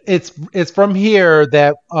 So it's from here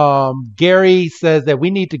that Gary says that we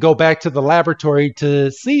need to go back to the laboratory to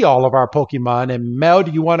see all of our Pokemon. And Mel, do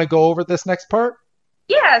you want to go over this next part?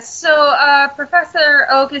 Yeah, so Professor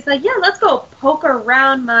Oak is like, yeah, let's go poke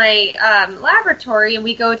around my laboratory, and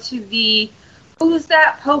we go to the Who's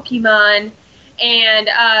That Pokemon?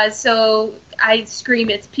 And so I scream,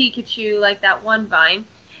 it's Pikachu, like that one vine.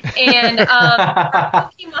 And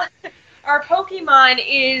our Pokemon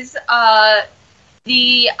is I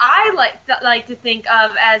like to think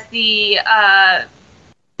of as the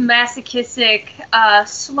masochistic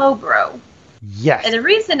Slowbro. Yes. And the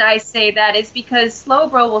reason I say that is because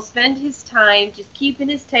Slowbro will spend his time just keeping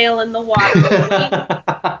his tail in the water,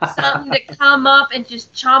 something to come up and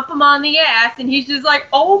just chomp him on the ass, and he's just like,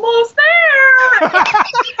 almost there.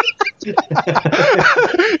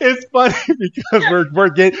 It's funny because we're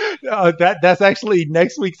getting that's actually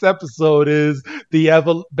next week's episode is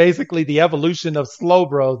basically the evolution of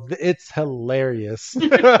Slowbro. It's hilarious. So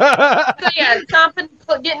yeah, chomping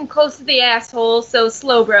getting close to the asshole, so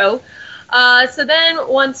slow bro. So then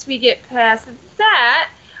once we get past that,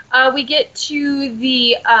 we get to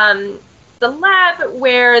the lab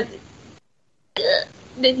where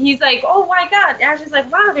he's like, oh my god. Ash is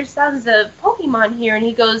like, wow, there's thousands of Pokemon here. And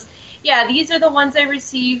he goes, yeah, these are the ones I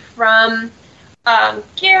received from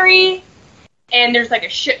Gary. And there's like a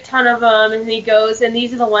shit ton of them. And he goes, and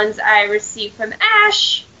these are the ones I received from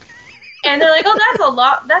Ash. And they're like, oh,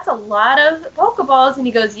 that's a lot of Pokeballs. And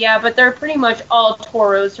he goes, yeah, but they're pretty much all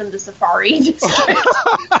Tauros from the Safari District.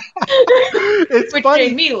 Which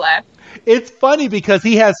made me laugh. It's funny because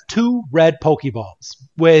he has 2 red Pokeballs,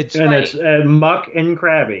 which... And it's Muck and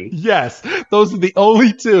Krabby. Yes, those are the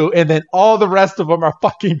only 2, and then all the rest of them are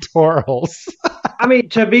fucking Tauros. I mean,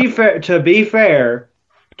 to be fair,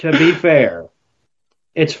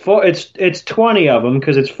 it's 20 of them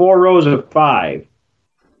because it's 4 rows of 5.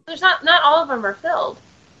 There's not all of them are filled.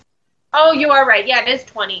 Oh, you are right. Yeah, it is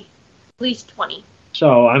 20. At least 20.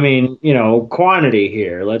 So, I mean, quantity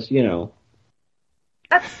here. Let's,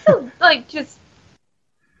 That's still, like, just...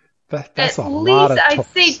 That's at a least, lot of I'd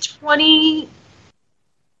say 20...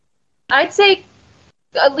 I'd say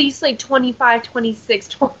at least, like, 25,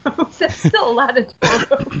 26 Tauros. That's still a lot of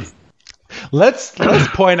Tauros. Let's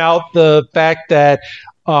point out the fact that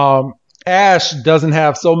Ash doesn't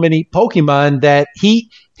have so many Pokemon that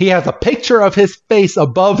he has a picture of his face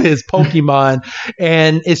above his Pokemon,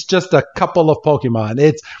 and it's just a couple of Pokemon.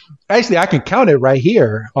 It's actually, I can count it right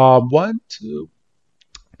here. 1, 2.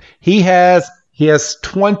 He has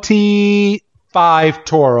 25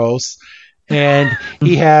 Tauros, and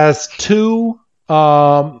he has 2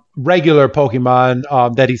 regular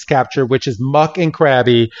Pokemon that he's captured, which is Muck and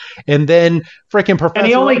Krabby, and then freaking Professor. And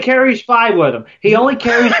he only carries 5 with him. He only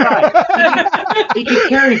carries 5. He can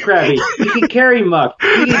carry Krabby. He can carry Muck.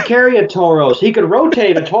 He can carry a Tauros. He could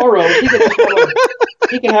rotate a Tauros.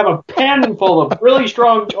 He can have a pen full of really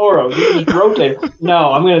strong Tauros. He can just rotate.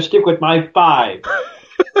 No, I'm going to stick with my 5.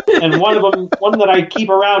 And one that I keep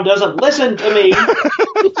around doesn't listen to me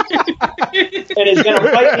and is going to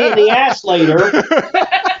bite me in the ass later.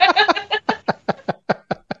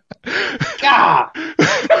 God.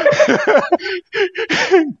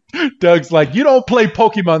 Doug's like, you don't play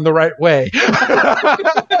Pokemon the right way.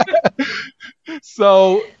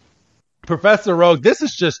 So, Professor Oak, this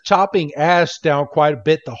is just chopping Ash down quite a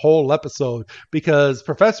bit the whole episode, because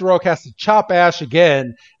Professor Oak has to chop Ash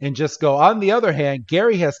again and just go, on the other hand,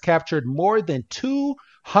 Gary has captured more than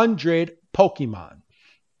 200 Pokemon.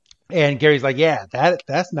 And Gary's like, yeah,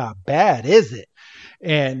 that's not bad, is it?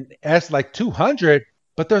 And Ash's like, 200?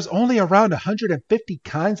 But there's only around 150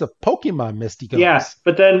 kinds of Pokemon, Misty goes. Yeah,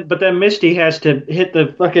 but then Misty has to hit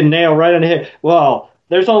the fucking nail right on the head. Well,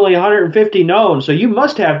 there's only 150 known, so you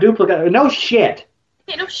must have duplicate. No shit.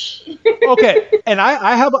 No shit. Okay, and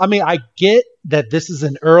I get that this is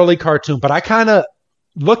an early cartoon, but I kind of,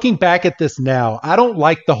 looking back at this now, I don't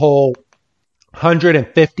like the whole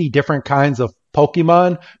 150 different kinds of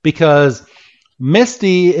Pokemon, because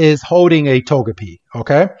Misty is holding a Togepi,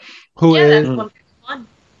 okay? That's 151.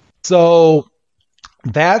 So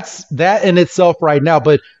that's that in itself right now,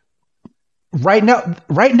 but right now,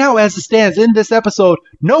 as it stands in this episode,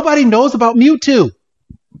 nobody knows about Mewtwo.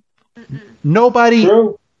 Nobody.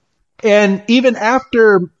 True. And even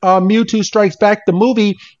after Mewtwo Strikes Back, the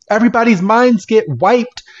movie, everybody's minds get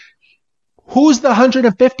wiped. Who's the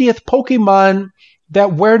 150th Pokemon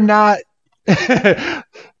that we're not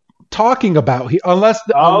talking about here? Unless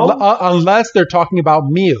they're talking about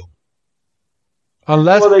Mew.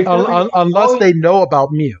 Unless they know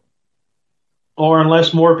about Mew. Or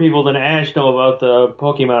unless more people than Ash know about the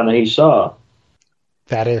Pokemon that he saw.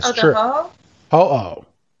 That is true. Oh,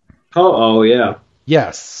 yeah.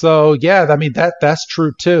 Yes. So yeah, I mean that's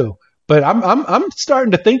true too. But I'm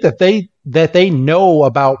starting to think that they know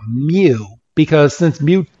about Mew, because since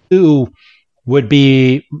Mewtwo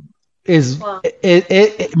Mewtwo is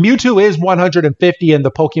 150 in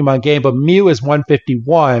the Pokemon game, but Mew is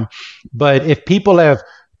 151. But if people have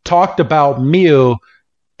talked about Mew,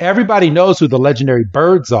 everybody knows who the legendary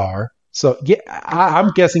birds are. So yeah, I'm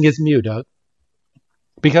guessing it's Mew, Doug.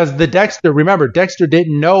 Because Dexter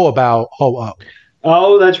didn't know about Ho-Oh.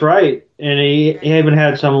 Oh, that's right. And he even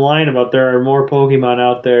had some line about there are more Pokemon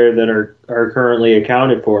out there that are currently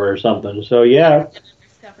accounted for or something. So yeah.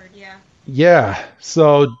 Discovered, yeah. Yeah.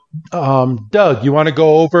 So, Doug, you want to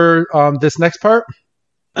go over this next part?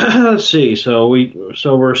 Let's see. So we're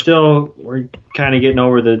kind of getting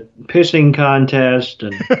over the pissing contest,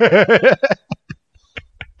 and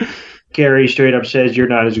Gary straight up says you're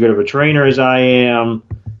not as good of a trainer as I am,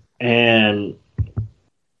 and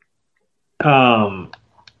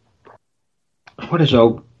what does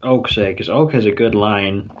Oak say? Because Oak has a good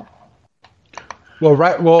line. Well,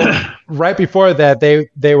 right before that,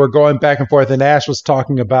 they were going back and forth, and Ash was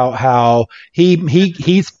talking about how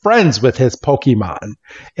he's friends with his Pokemon,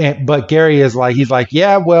 but Gary is like, he's like,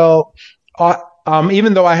 yeah, well,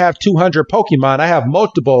 even though I have 200 Pokemon, I have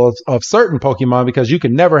multiples of certain Pokemon because you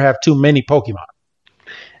can never have too many Pokemon.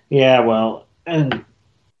 Yeah, well, and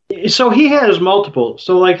so he has multiple.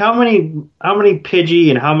 So like, how many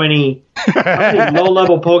Pidgey and how many low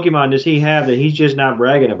level Pokemon does he have that he's just not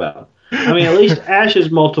bragging about? I mean, at least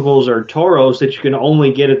Ash's multiples are Tauros that you can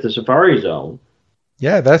only get at the Safari Zone.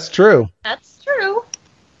 Yeah, that's true. That's true.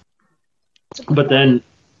 But then,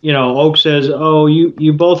 Oak says, "Oh,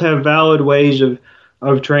 you both have valid ways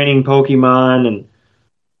of training Pokemon, and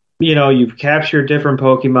you've captured different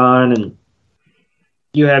Pokemon, and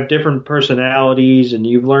you have different personalities, and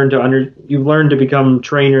you've learned to become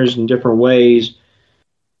trainers in different ways.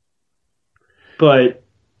 But."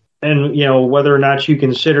 And, whether or not you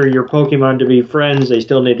consider your Pokemon to be friends, they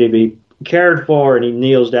still need to be cared for. And he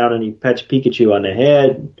kneels down and he pets Pikachu on the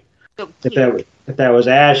head. So If that was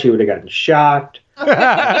Ash, he would have gotten shocked.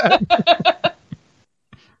 And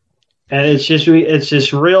it's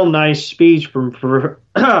this real nice speech from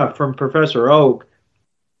Professor Oak.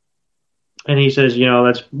 And he says,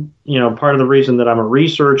 that's, part of the reason that I'm a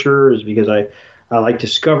researcher is because I like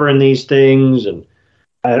discovering these things, and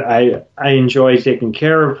I enjoy taking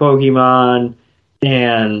care of Pokemon,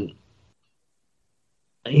 and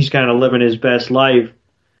he's kind of living his best life.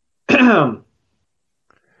 And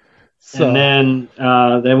then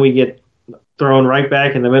we get thrown right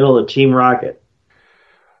back in the middle of Team Rocket.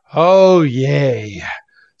 Oh, yay.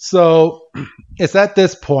 So it's at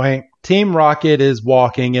this point, Team Rocket is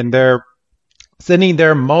walking, and they're sitting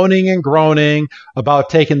there moaning and groaning about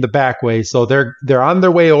taking the back way. So they're on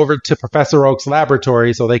their way over to Professor Oak's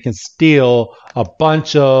laboratory so they can steal a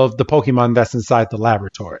bunch of the Pokemon that's inside the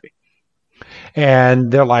laboratory.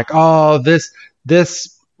 And they're like, oh,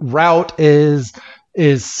 this route is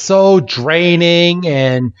so draining,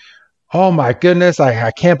 and oh my goodness, I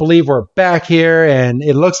can't believe we're back here. And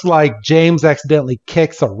it looks like James accidentally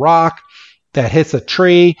kicks a rock that hits a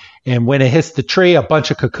tree, and when it hits the tree, a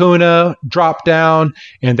bunch of Kakuna drop down,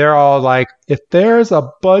 and they're all like, if there's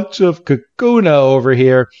a bunch of Kakuna over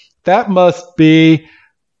here, that must be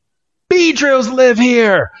Beedrills live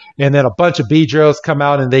here. And then a bunch of Beedrills come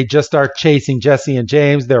out, and they just start chasing Jesse and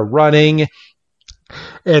James. They're running,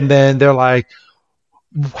 and then they're like,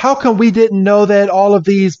 how come we didn't know that all of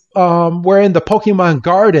these were in the Pokemon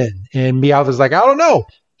Garden? And Meowth's like, I don't know.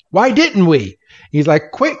 Why didn't we? He's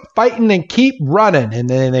like, quit fighting and keep running. And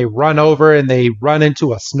then they run over and they run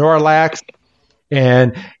into a Snorlax.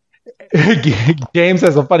 And James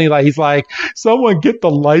has a funny line. He's like, someone get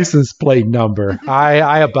the license plate number.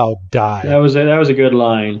 I about died. That was a good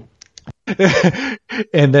line.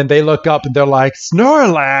 And then they look up and they're like,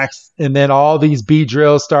 Snorlax. And then all these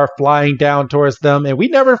Beedrills start flying down towards them. And we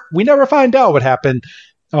never find out what happened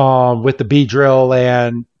with the Beedrill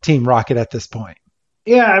and Team Rocket at this point.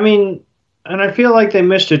 Yeah, I mean, and I feel like they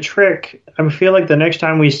missed a trick. I feel like the next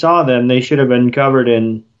time we saw them, they should have been covered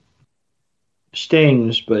in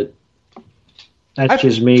stings, but that's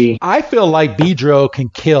just me. I feel like Beedrill can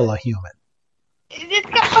kill a human. It's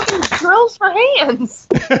got fucking drills for hands.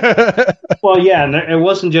 Well, yeah, and it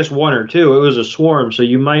wasn't just one or two. It was a swarm, so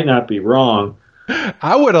you might not be wrong.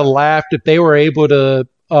 I would have laughed if they were able to,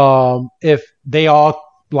 if they all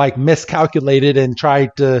like miscalculated and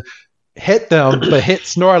tried to hit them, but hit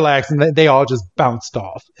Snorlax, and they all just bounced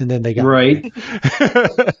off, and then they got right.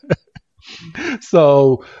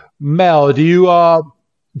 So, Mel, do you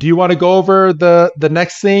want to go over the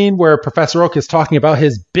next scene where Professor Oak is talking about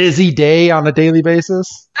his busy day on a daily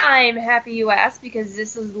basis? I'm happy you asked, because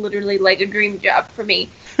this is literally like a dream job for me.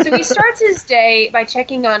 So he starts his day by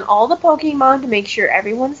checking on all the Pokemon to make sure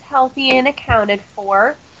everyone's healthy and accounted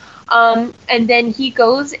for. And then he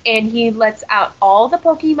goes and he lets out all the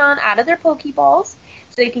Pokemon out of their Pokeballs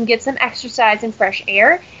so they can get some exercise and fresh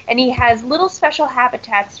air. And he has little special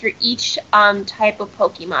habitats for each type of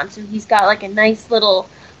Pokemon. So he's got like a nice little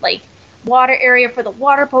like water area for the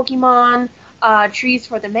water Pokemon, trees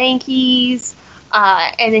for the Mankeys,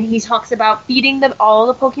 and then he talks about feeding them. All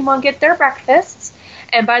the Pokemon get their breakfasts.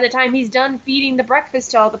 And by the time he's done feeding the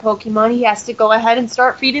breakfast to all the Pokemon, he has to go ahead and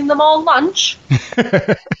start feeding them all lunch.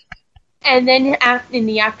 And then in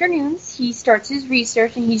the afternoons, he starts his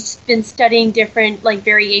research, and he's been studying different like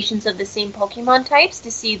variations of the same Pokemon types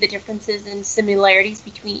to see the differences and similarities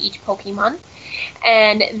between each Pokemon.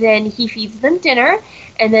 And then he feeds them dinner,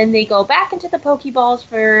 and then they go back into the Pokeballs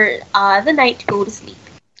for the night to go to sleep.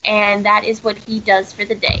 And that is what he does for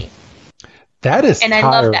the day. That is And I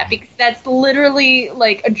tiring. love that because that's literally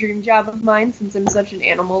like a dream job of mine since I'm such an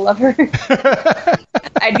animal lover.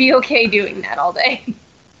 I'd be okay doing that all day.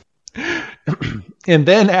 And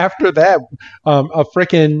then after that, a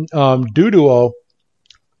freaking Duduo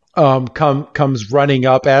comes running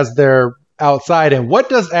up as they're outside. And what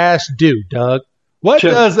does Ash do, Doug? What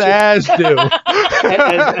does Ash do?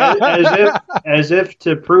 as if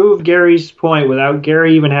to prove Gary's point without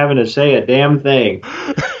Gary even having to say a damn thing.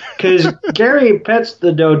 Because Gary pets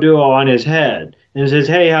the Doduo on his head and says,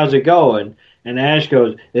 "Hey, how's it going?" And Ash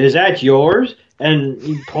goes, "Is that yours?" And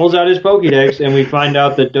he pulls out his Pokédex, and we find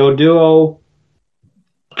out that Doduo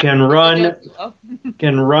can run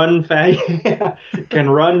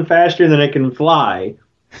faster than it can fly.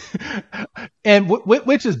 And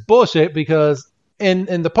which is bullshit because in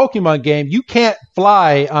the Pokemon game, you can't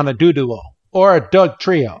fly on a Duduo or a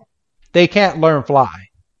Dugtrio. They can't learn fly.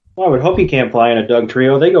 Well, I would hope you can't fly in a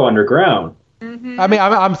Dugtrio. They go underground. Mm-hmm. I mean,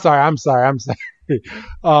 I'm sorry.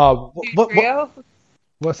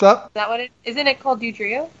 What's up? Is that what it? Isn't it called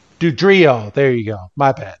Dugtrio? Dugtrio. There you go.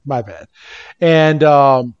 My bad. And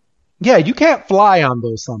yeah, you can't fly on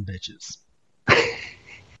those sumbitches.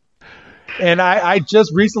 And I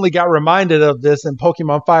just recently got reminded of this in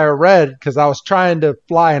Pokemon Fire Red because I was trying to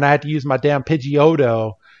fly and I had to use my damn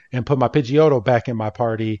Pidgeotto and put my Pidgeotto back in my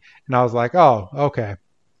party. And I was like, oh, okay.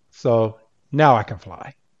 So now I can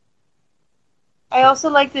fly. I also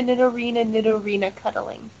like the Nidorina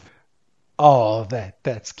cuddling. Oh,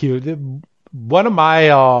 that's cute. One of my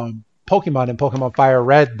Pokemon in Pokemon Fire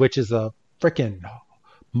Red, which is a freaking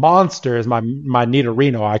monster, is my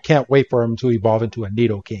Nidorino. I can't wait for him to evolve into a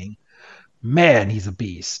Nidoking. Man, he's a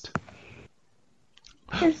beast.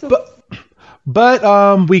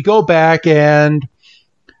 But we go back and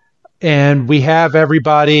we have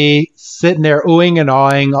everybody sitting there oohing and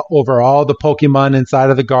awing over all the Pokemon inside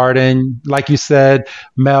of the garden. Like you said,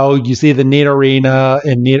 Mel, you see the Nidorina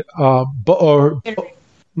and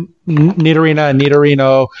Nidorina and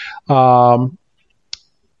Nidorino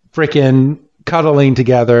freaking cuddling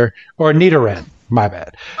together. Or Nidoran, my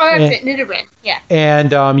bad. Oh, that's it, Nidoran, yeah.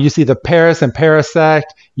 And you see the Paris and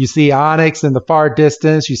Parasect. You see Onyx in the far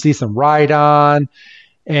distance. You see some Rhydon.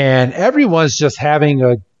 And everyone's just having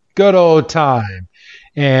a good old time.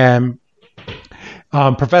 And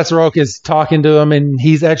Professor Oak is talking to him, and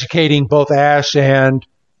he's educating both Ash and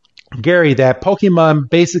Gary that Pokemon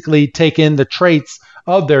basically take in the traits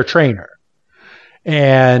of their trainer.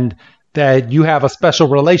 And that you have a special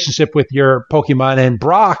relationship with your Pokemon. And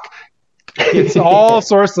Brock gets all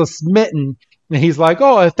sorts of smitten. And he's like,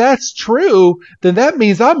 oh, if that's true, then that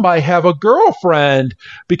means I might have a girlfriend.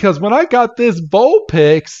 Because when I got this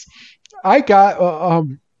Vulpix, I got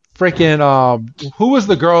who was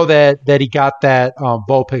the girl that he got that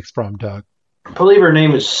Vulpix from, Doug? I believe her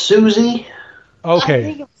name is Susie. Okay. I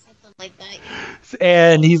think it was something like that.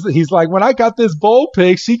 And he's like, when I got this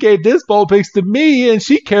Vulpix, she gave this Vulpix to me, and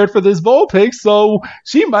she cared for this Vulpix, so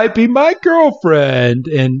she might be my girlfriend.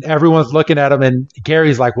 And everyone's looking at him, and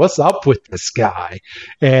Gary's like, what's up with this guy?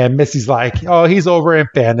 And Missy's like, oh, he's over in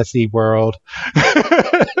Fantasy World.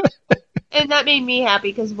 And that made me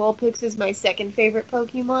happy because Vulpix is my second favorite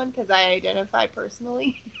Pokemon because I identify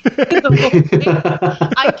personally.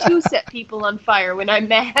 I too set people on fire when I'm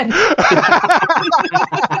mad.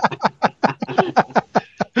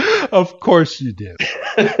 Of course you do.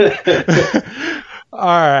 All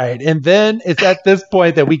right. And then it's at this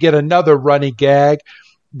point that we get another running gag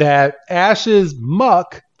that Ash's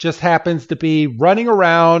Muck just happens to be running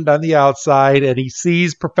around on the outside, and he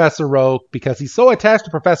sees Professor Oak because he's so attached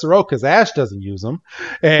to Professor Oak because Ash doesn't use him.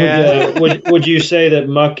 And would you say that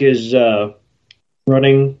Muck is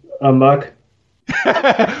running amok?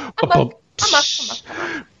 Amok.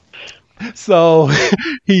 So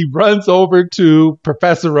he runs over to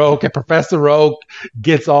Professor Oak, and Professor Oak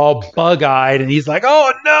gets all bug-eyed, and he's like,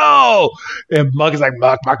 "Oh no!" And Muck is like,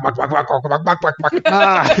 "Muck, muck, muck, muck, muck, muck, muck, muck, muck,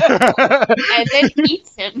 muck." And then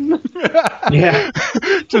eats him. Yeah,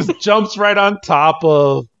 just jumps right on top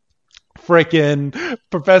of freaking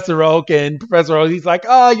Professor Oak, and Professor Oak, he's like,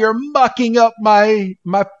 "Oh, you're mucking up my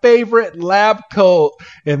favorite lab coat,"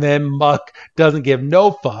 and then Muck doesn't give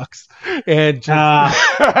no fucks, and just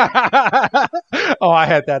oh, I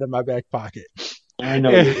had that in my back pocket. I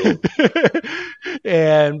know you did.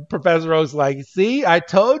 And Professor Oak's like, "See, I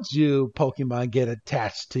told you Pokemon get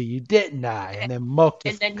attached to you, didn't I?" And then Muck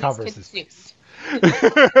just covers his face.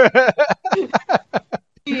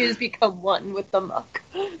 He has become one with the Muck.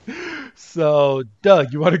 So,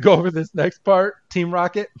 Doug, you want to go over this next part, Team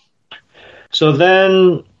Rocket? So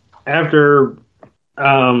then, after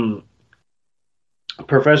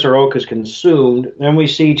Professor Oak is consumed. Then we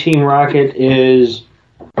see Team Rocket is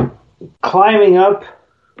climbing up.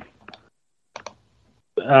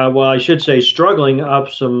 Well, I should say struggling up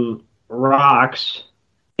some rocks.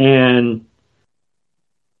 And,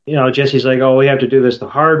 Jesse's like, oh, we have to do this the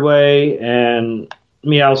hard way. And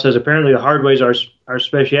Meow says, apparently the hard way is our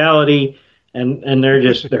speciality. And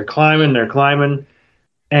they're climbing.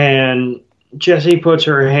 And Jesse puts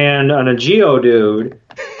her hand on a Geodude.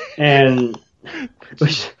 And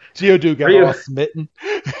Geodude got all smitten.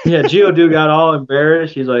 Yeah, Geodude got all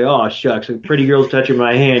embarrassed. She's like, oh, shucks, a pretty girl's touching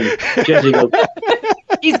my hand. Jesse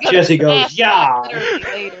goes, yeah.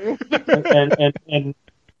 And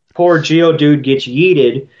poor Geodude gets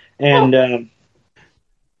yeeted. And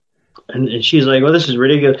she's like, well, this is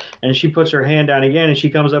ridiculous. And she puts her hand down again, and she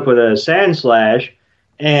comes up with a Sand Slash.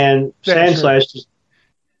 And Sand Slash just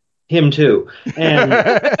him too. And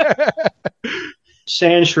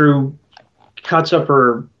Sandshrew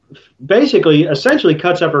essentially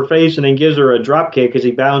cuts up her face and then gives her a drop kick as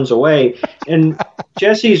he bounds away. And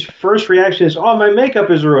Jesse's first reaction is, oh, my makeup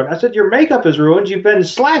is ruined. I said, your makeup is ruined. You've been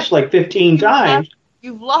slashed like 15 times.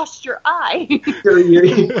 You've lost your eye.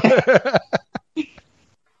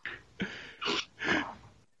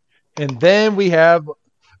 And then we have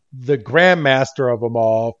the grandmaster of them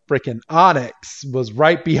all, freaking Onyx, was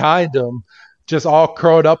right behind him, just all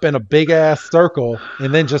curled up in a big-ass circle,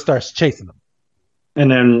 and then just starts chasing them.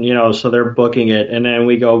 And then, so they're booking it. And then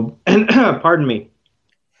we go, pardon me.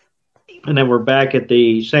 And then we're back at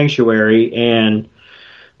the sanctuary, and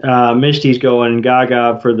Misty's going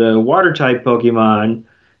gaga for the water-type Pokemon.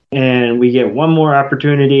 And we get one more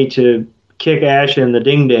opportunity to kick Ash in the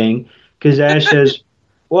ding-ding, because Ash says,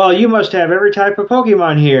 well, you must have every type of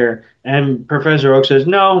Pokemon here. And Professor Oak says,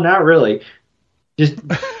 no, not really. Just...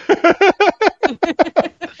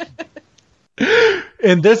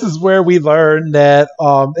 And this is where we learn that,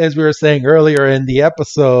 as we were saying earlier in the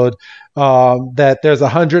episode, that there's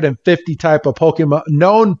 150 type of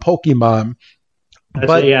known Pokemon.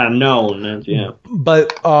 Known. Yeah.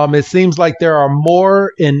 But it seems like there are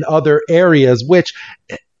more in other areas, which,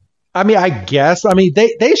 I mean, I guess,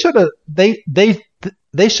 they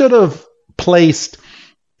should have placed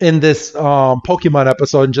in this Pokemon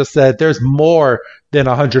episode and just said there's more than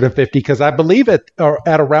 150, because I believe at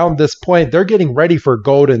around this point they're getting ready for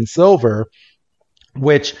Gold and Silver,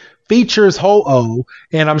 which features Ho-Oh,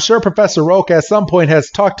 and I'm sure Professor Oak at some point has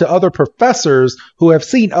talked to other professors who have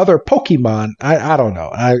seen other Pokemon. I don't know.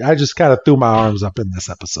 I just kind of threw my arms up in this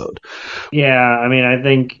episode. Yeah, I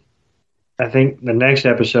think the next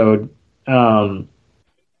episode,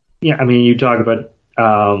 you talk about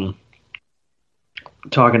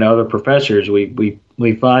talking to other professors, we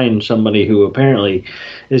find somebody who apparently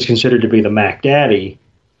is considered to be the Mac Daddy.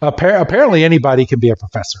 Apparently anybody can be a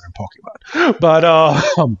professor in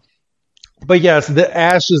Pokemon. But yes, the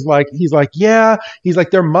Ash is like, he's like, there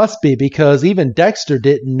must be, because even Dexter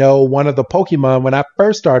didn't know one of the Pokemon when I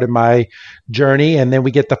first started my journey. And then we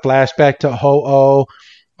get the flashback to Ho-Oh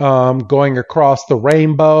going across the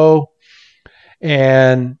rainbow.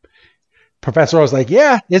 And Professor O's like,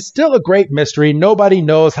 yeah, it's still a great mystery. Nobody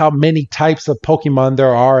knows how many types of Pokemon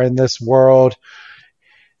there are in this world.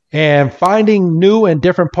 And finding new and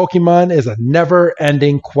different Pokemon is a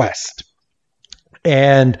never-ending quest.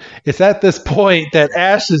 And it's at this point that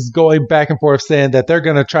Ash is going back and forth saying that they're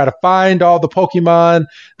going to try to find all the Pokemon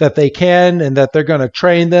that they can, and that they're going to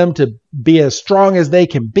train them to be as strong as they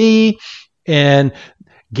can be. And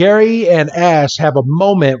Gary and Ash have a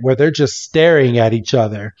moment where they're just staring at each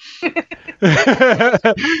other.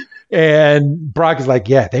 And Brock is like,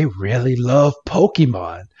 yeah, they really love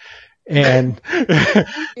Pokemon. And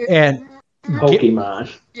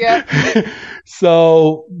Pokemon. Yeah.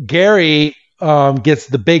 So Gary gets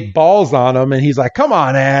the big balls on him, and he's like, come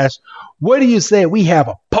on, Ash, what do you say we have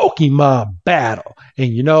a Pokemon battle?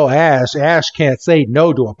 And Ash can't say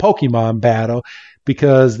no to a Pokemon battle,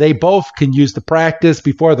 because they both can use the practice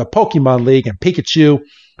before the Pokemon League, and Pikachu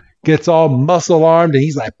gets all muscle armed and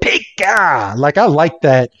he's like, Pika! Like, I like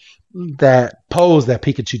that pose that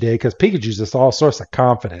Pikachu did, because Pikachu's just all sorts of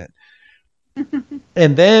confident.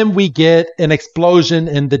 And then we get an explosion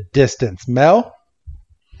in the distance. Mel?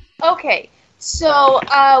 Okay, so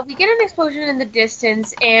we get an explosion in the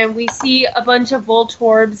distance, and we see a bunch of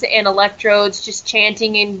Voltorbs and Electrodes just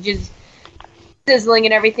chanting and just sizzling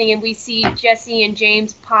and everything, and we see Jesse and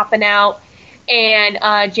James popping out,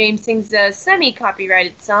 and James sings a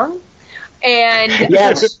semi-copyrighted song, and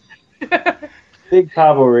yes, big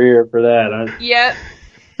pop over here for that. Yep.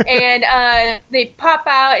 And they pop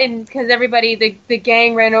out, and because everybody, the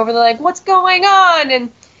gang ran over, they're like, what's going on?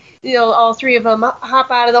 And all three of them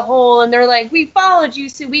hop out of the hole, and they're like, "We followed you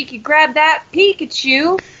so we could grab that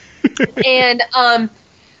Pikachu." And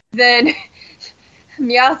then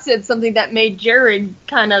Meowth said something that made Jared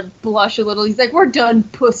kind of blush a little. He's like, "We're done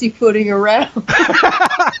pussyfooting around."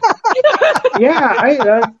 Yeah,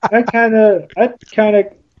 I kind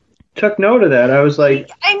of took note of that. I was like,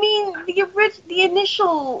 I mean, the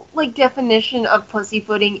initial definition of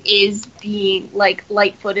pussyfooting is being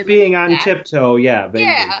light-footed, being on tiptoe. Yeah,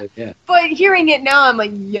 basically. Yeah. But hearing it now, I'm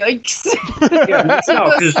like, yikes. Yeah,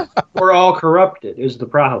 no, because we're all corrupted is the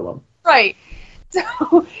problem. Right.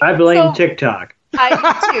 So I blame TikTok. I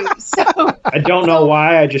do too. So I don't know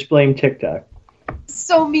why. I just blame TikTok.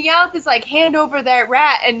 So Meowth is like, hand over that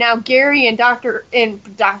rat, and now Gary and Dr.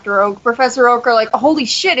 Oak, Professor Oak are like, holy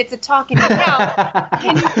shit, it's a talking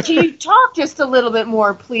Meowth. Can you talk just a little bit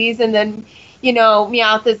more, please? And then,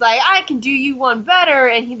 Meowth is like, I can do you one better,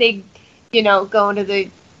 and they go into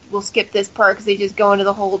we'll skip this part because they just go into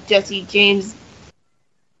the whole Jesse James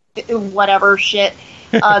whatever shit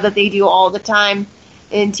that they do all the time.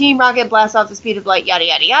 And Team Rocket blasts off the speed of light, yada,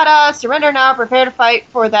 yada, yada. Surrender now, prepare to fight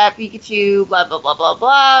for that Pikachu, blah, blah, blah, blah,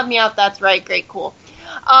 blah. Meowth, that's right, great, cool.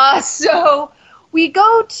 So we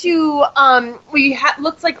go to,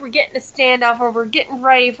 looks like we're getting a standoff, or we're getting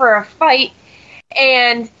ready for a fight.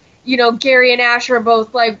 And, Gary and Ash are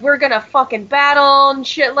both like, we're gonna fucking battle and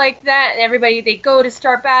shit like that. And they go to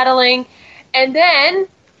start battling. And then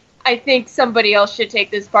I think somebody else should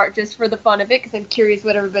take this part just for the fun of it, because I'm curious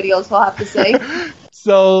what everybody else will have to say.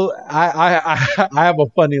 So I have a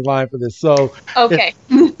funny line for this. So okay,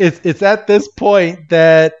 it's at this point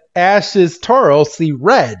that Ash's Tauros see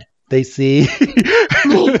red. They see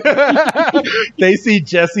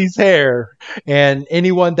Jesse's hair, and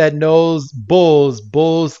anyone that knows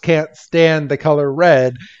bulls can't stand the color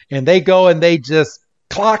red, and they go and they just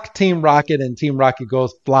clock Team Rocket, and Team Rocket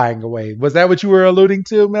goes flying away. Was that what you were alluding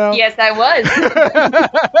to, Mel? Yes, I was.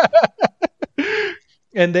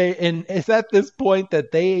 And it's at this point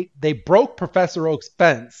that they broke Professor Oak's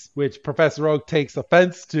fence, which Professor Oak takes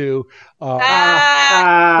offense to.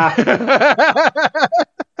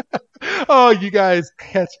 Oh, you guys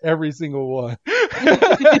catch every single one.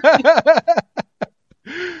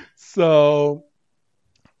 So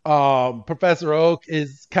Professor Oak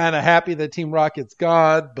is kind of happy that Team Rocket's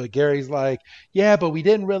gone, but Gary's like, yeah, but we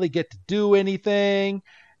didn't really get to do anything.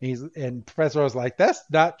 And Professor Oak's like, that's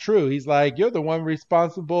not true. He's like, you're the one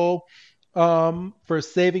responsible for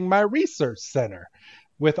saving my research center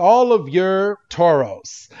with all of your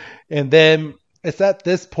Tauros. And then it's at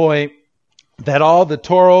this point that all the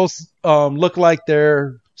Tauros look like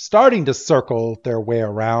they're starting to circle their way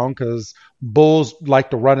around, because bulls like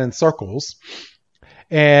to run in circles.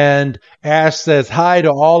 And Ash says hi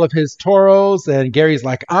to all of his Tauros, and Gary's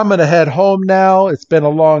like, I'm going to head home now. It's been a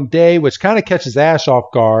long day, which kind of catches Ash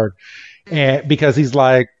off guard, and because he's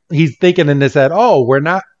thinking in his head, oh, we're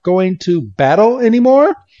not going to battle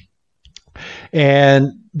anymore.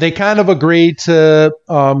 And they kind of agree to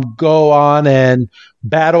go on and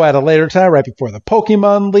battle at a later time, right before the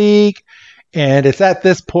Pokemon League. And it's at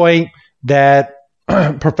this point that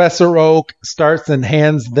Professor Oak starts and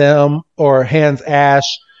hands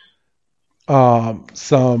Ash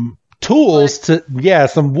some tools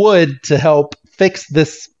some wood to help fix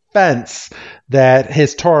this fence that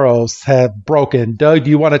his Tauros have broken. Doug, do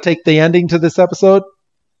you want to take the ending to this episode?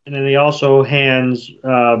 And then he also hands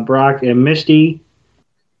Brock and Misty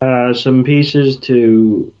some pieces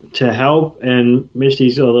to help, and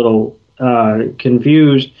Misty's a little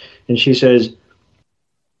confused, and she says,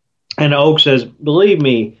 and Oak says, believe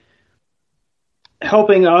me,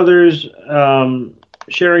 helping others,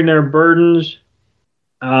 sharing their burdens,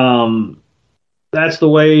 that's the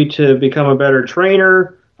way to become a better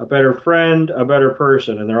trainer, a better friend, a better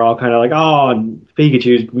person. And they're all kind of like, oh, and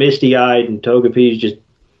Pikachu's misty-eyed, and Togepi's just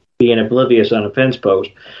being oblivious on a fence post.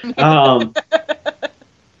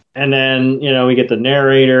 And then, we get the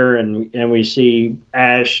narrator, and we see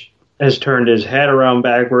Ash has turned his head around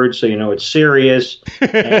backwards, so it's serious.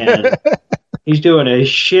 And he's doing a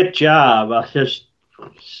shit job. I'll just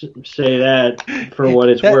say that for what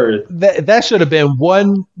it's worth. That should have been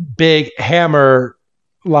one big hammer,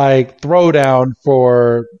 throwdown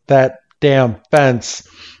for that damn fence,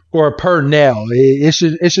 or per nail. It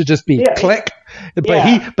should just be click.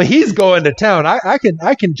 But he's going to town. I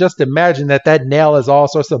can just imagine that nail is all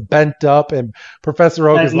sorts of bent up, and Professor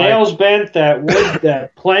Oak is nail's bent. That wood,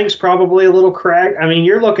 that plank's probably a little cracked. I mean,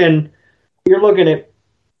 you're looking at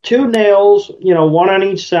two nails, one on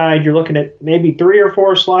each side. You're looking at maybe 3 or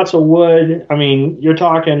 4 slots of wood. I mean, you're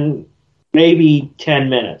talking maybe 10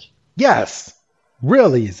 minutes. Yes,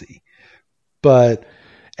 real easy. But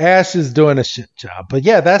Ash is doing a shit job. But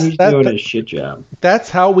yeah, He's doing a shit job. That's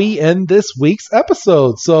how we end this week's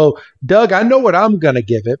episode. So, Doug, I know what I'm gonna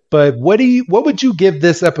give it, but what would you give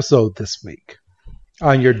this episode this week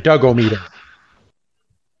on your Doug-O-meter?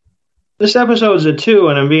 This episode's a 2,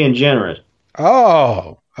 and I'm being generous.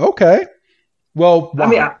 Oh, okay. Well, why? I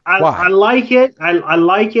mean, I like it. I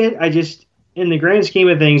like it. I just, in the grand scheme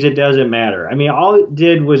of things, it doesn't matter. I mean, all it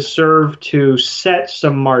did was serve to set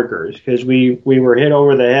some markers because we were hit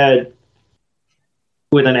over the head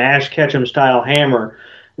with an Ash Ketchum style hammer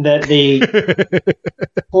that the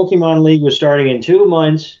Pokemon League was starting in 2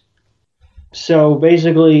 months. So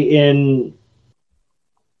basically, in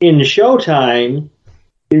Showtime,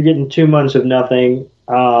 you're getting 2 months of nothing.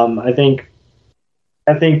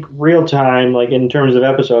 I think real time, like in terms of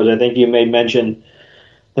episodes, I think you made mention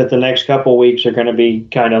that the next couple weeks are going to be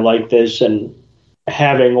kind of like this. And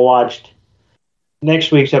having watched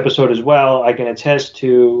next week's episode as well, I can attest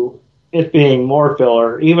to it being more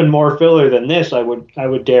filler, even more filler than this. I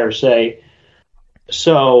would dare say.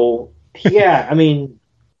 So yeah, I mean,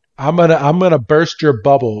 I'm gonna burst your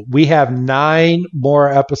bubble. We have 9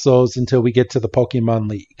 more episodes until we get to the Pokemon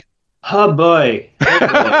League. Oh boy. I'm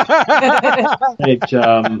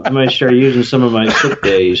going to start using some of my sick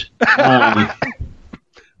days.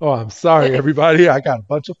 Oh, I'm sorry, everybody. I got a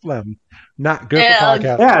bunch of phlegm. Not good for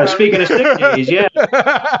podcasting. Yeah, speaking of sick days, yeah.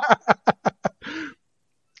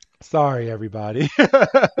 Sorry, everybody.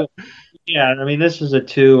 Yeah, I mean, this is a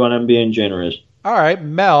 2, and I'm being generous. All right,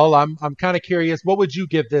 Mel, I'm kind of curious. What would you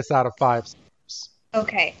give this out of 5 stars?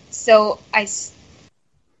 Okay, so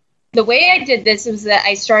the way I did this was that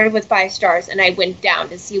I started with 5 stars and I went down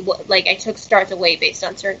to see what, like, I took stars away based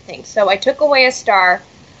on certain things. So I took away a star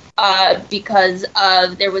because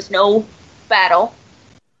there was no battle.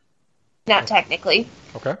 Not technically.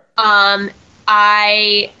 Okay.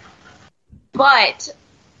 But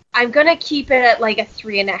I'm gonna keep it at like a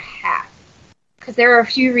 3.5 because there are a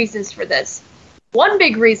few reasons for this. One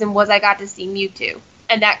big reason was I got to see Mewtwo,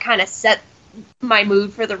 and that kind of set my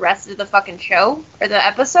mood for the rest of the fucking show or the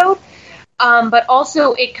episode. But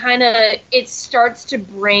also it starts to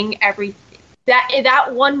bring everything.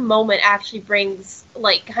 That one moment actually brings,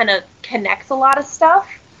 like, kind of connects a lot of stuff,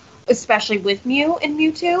 especially with Mew and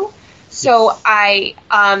Mewtwo. So I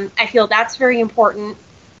feel that's very important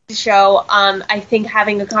to show. I think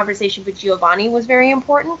having a conversation with Giovanni was very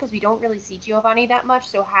important because we don't really see Giovanni that much.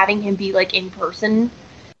 So having him be, like, in person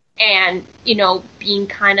and, you know, being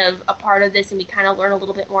kind of a part of this, and we kind of learn a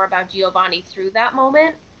little bit more about Giovanni through that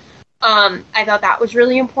moment. I thought that was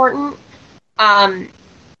really important.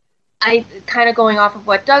 I kind of going off of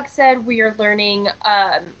what Doug said, we are learning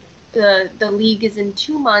the league is in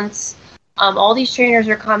 2 months. All these trainers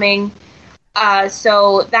are coming.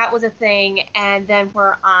 So that was a thing. And then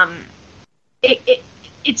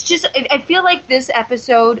it's just, I feel like this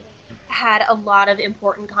episode had a lot of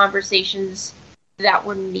important conversations that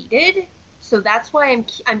were needed. So that's why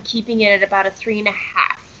I'm keeping it at about a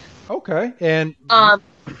 3.5. Okay. And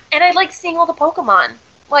I like seeing all the Pokemon.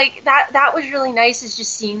 Like, that was really nice, is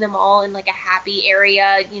just seeing them all in, like, a happy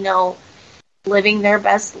area, you know, living their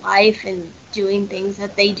best life and doing things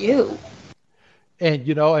that they do. And,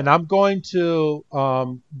 you know, and I'm going to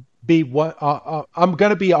be one. I'm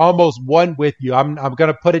going to be almost one with you. I'm going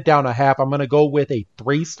to put it down a half. I'm going to go with a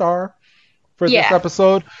 3-star for this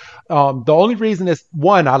episode. The only reason is,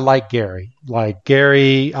 one, I like Gary. Like,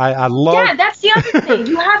 Gary, I love. Yeah, that's the other thing.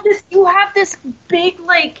 You have this big,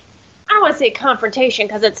 like, I don't want to say confrontation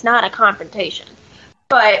because it's not a confrontation,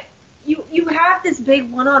 but you have this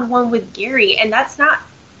big one-on-one with Gary, and that's not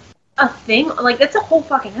a thing. Like, that's a whole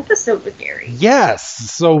fucking episode with Gary.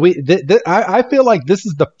 Yes. So I feel like this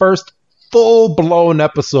is the first full-blown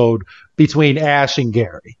episode between Ash and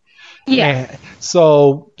Gary. Yeah.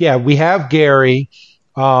 So yeah, we have Gary.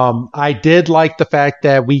 I did like the fact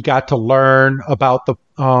that we got to learn about the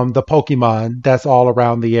Pokemon that's all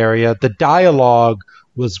around the area. The dialogue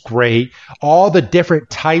was great. All the different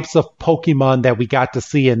types of Pokemon that we got to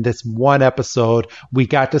see in this one episode. We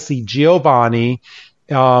got to see Giovanni.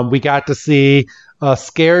 We got to see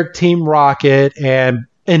scared Team Rocket, and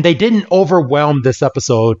they didn't overwhelm this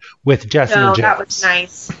episode with Jesse and James. That was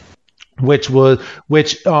nice.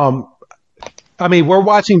 I mean, we're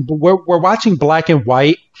watching Black and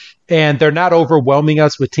White, and they're not overwhelming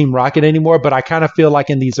us with Team Rocket anymore, but I kind of feel like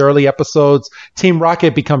in these early episodes, Team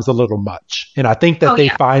Rocket becomes a little much. And I think that they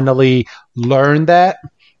finally learned that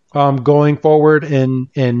going forward in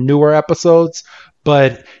newer episodes.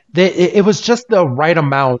 But it was just the right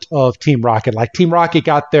amount of Team Rocket. Like, Team Rocket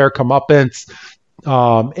got their comeuppance.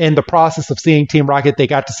 In the process of seeing Team Rocket, they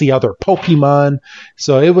got to see other Pokemon.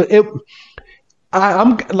 So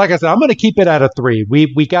I'm like I said, I'm going to keep it at a 3.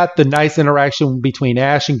 We got the nice interaction between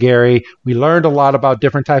Ash and Gary. We learned a lot about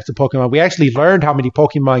different types of Pokemon. We actually learned how many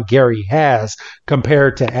Pokemon Gary has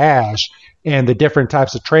compared to Ash and the different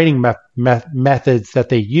types of training methods that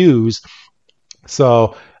they use.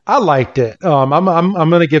 So I liked it. I'm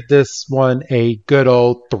going to give this one a good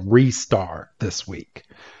old 3-star this week.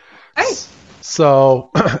 Nice.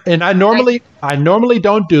 So, and I normally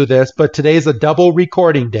don't do this, but today's a double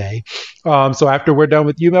recording day. So after we're done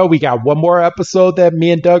with you, Mel, we got one more episode that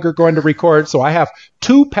me and Doug are going to record. So I have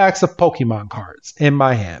 2 packs of Pokemon cards in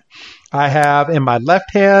my hand. I have in my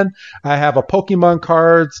left hand, I have a Pokemon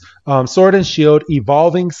cards, Sword and Shield,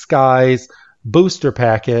 Evolving Skies booster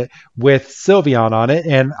packet with Sylveon on it.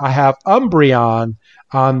 And I have Umbreon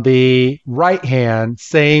on the right hand,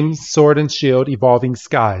 same Sword and Shield, Evolving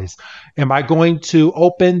Skies. Am I going to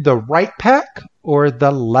open the right pack or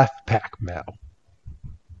the left pack, Mel?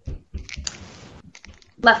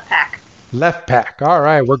 Left pack. Left pack. All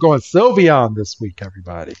right. We're going Sylveon this week,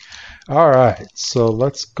 everybody. All right. So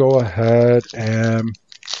let's go ahead and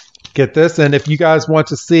get this. And if you guys want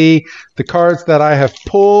to see the cards that I have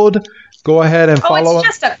pulled, go ahead and follow. Oh,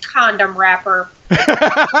 it's just a condom wrapper.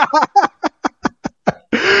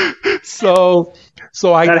 So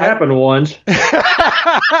that happened once.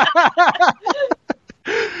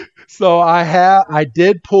 So I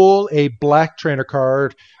did pull a black trainer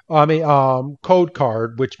card, code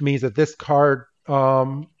card, which means that this card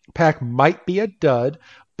pack might be a dud.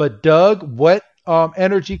 But Doug, what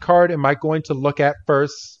energy card am I going to look at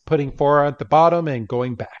first, putting 4 at the bottom and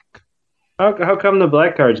going back? How come the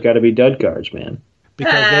black cards got to be dud cards, man?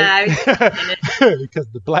 Because because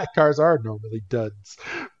the black cards are normally duds.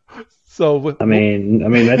 So I mean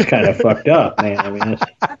that's kind of fucked up, man. I mean,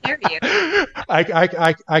 how dare you?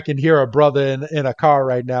 I can hear a brother in a car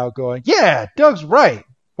right now going, "Yeah, Doug's right."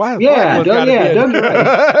 Why? Doug's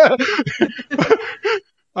right.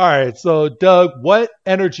 All right, so Doug, what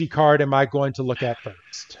energy card am I going to look at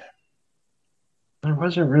first? I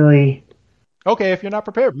wasn't really. Okay, if you're not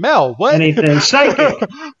prepared, Mel, what? Anything psychic?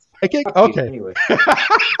 Psychic? Okay. Anyway.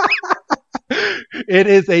 It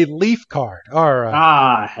is a leaf card. All right.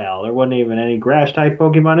 Ah, hell. There wasn't even any grass-type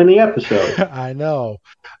Pokemon in the episode. I know.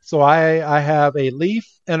 So I have a leaf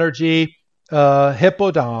energy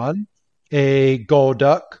Hippowdon, a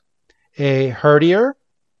Golduck, a Herdier,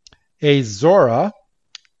 a Zora,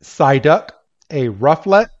 Psyduck, a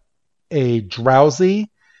Rufflet, a Drowsy,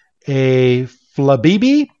 a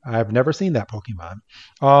Flabébé. I've never seen that Pokemon.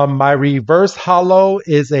 My reverse holo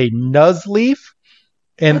is a Nuzleaf.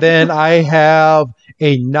 And then I have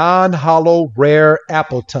a non-holo rare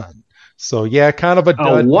Appleton. So yeah, kind of a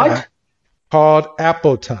dud. What? Called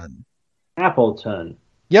Appleton. Appleton.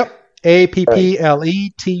 Yep.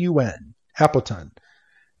 Appletun. Appleton.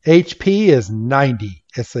 HP is 90.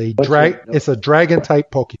 It's a dragon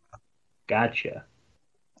type Pokemon. Gotcha.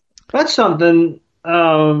 That's something.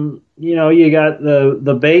 You got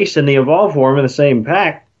the base and the evolve form in the same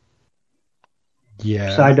pack.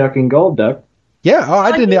 Yeah. Psyduck and Golduck. Yeah,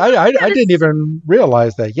 I didn't even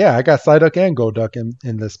realize that. Yeah, I got Psyduck and Golduck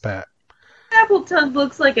in this pack. Appleton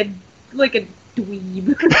looks like a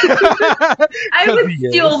dweeb. I would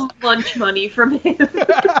steal lunch money from him.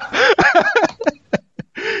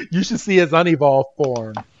 You should see his unevolved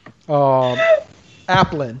form.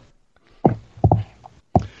 Applin.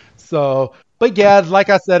 So, but yeah, like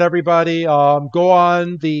I said, everybody, go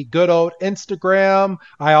on the good old Instagram.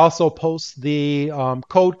 I also post the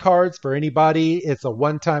code cards for anybody. It's a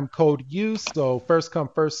one-time code use. So first come,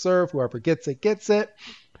 first serve. Whoever gets it, gets it.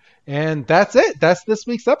 And that's it. That's this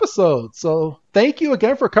week's episode. So thank you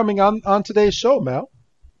again for coming on today's show, Mel.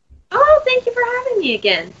 Oh, thank you for having me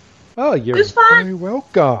again. Oh, you're very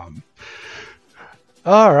welcome.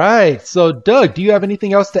 All right. So, Doug, do you have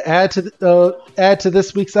anything else to add to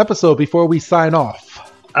this week's episode before we sign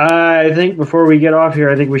off? I think before we get off here,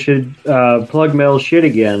 I think we should plug Mel's shit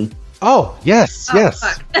again. Oh, yes. Yeah,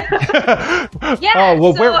 oh,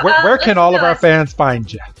 well, where can all of our fans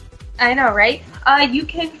find you? I know, right? You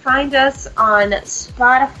can find us on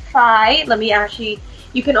Spotify.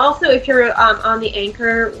 You can also, if you're on the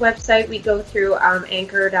Anchor website, we go through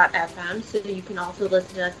anchor.fm, so you can also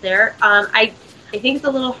listen to us there. I think it's a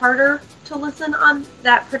little harder to listen on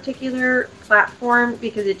that particular platform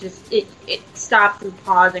because it stops and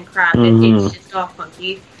pauses and crashes. Mm-hmm. It's just all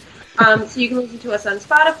funky. So you can listen to us on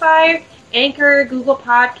Spotify, Anchor, Google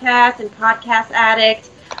Podcasts, and Podcast Addict.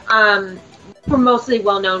 We're mostly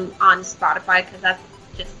well known on Spotify because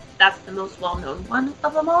that's the most well known one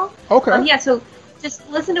of them all. Okay. So just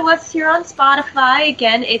listen to us here on Spotify.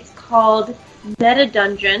 Again, it's called Meta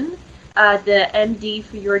Dungeon. the MD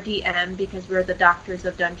for your DM, because we're the Doctors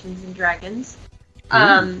of Dungeons and Dragons.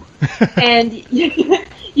 And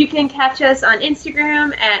you can catch us on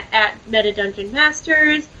Instagram at MetaDungeon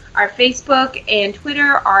Masters. Our Facebook and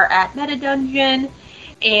Twitter are at MetaDungeon.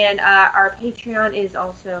 And our Patreon is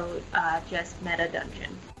also just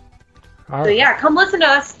MetaDungeon. So yeah, come listen to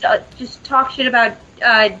us just talk shit about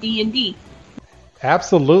D&D.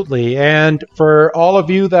 Absolutely. And for all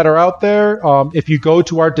of you that are out there, if you go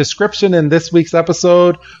to our description in this week's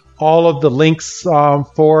episode, all of the links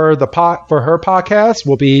for her podcast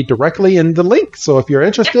will be directly in the link. So if you're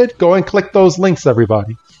interested, go and click those links,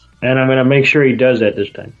 everybody. And I'm going to make sure he does that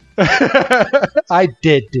this time. I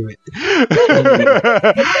did do it.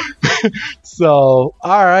 So,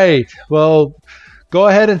 all right. Well, go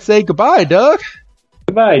ahead and say goodbye, Doug.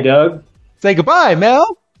 Goodbye, Doug. Say goodbye,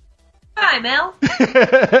 Mel. Bye, Mel.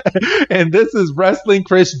 And this is Wrestling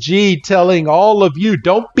Chris G telling all of you,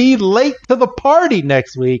 don't be late to the party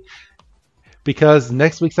next week, because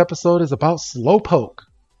next week's episode is about Slowpoke.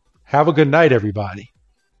 Have a good night, everybody.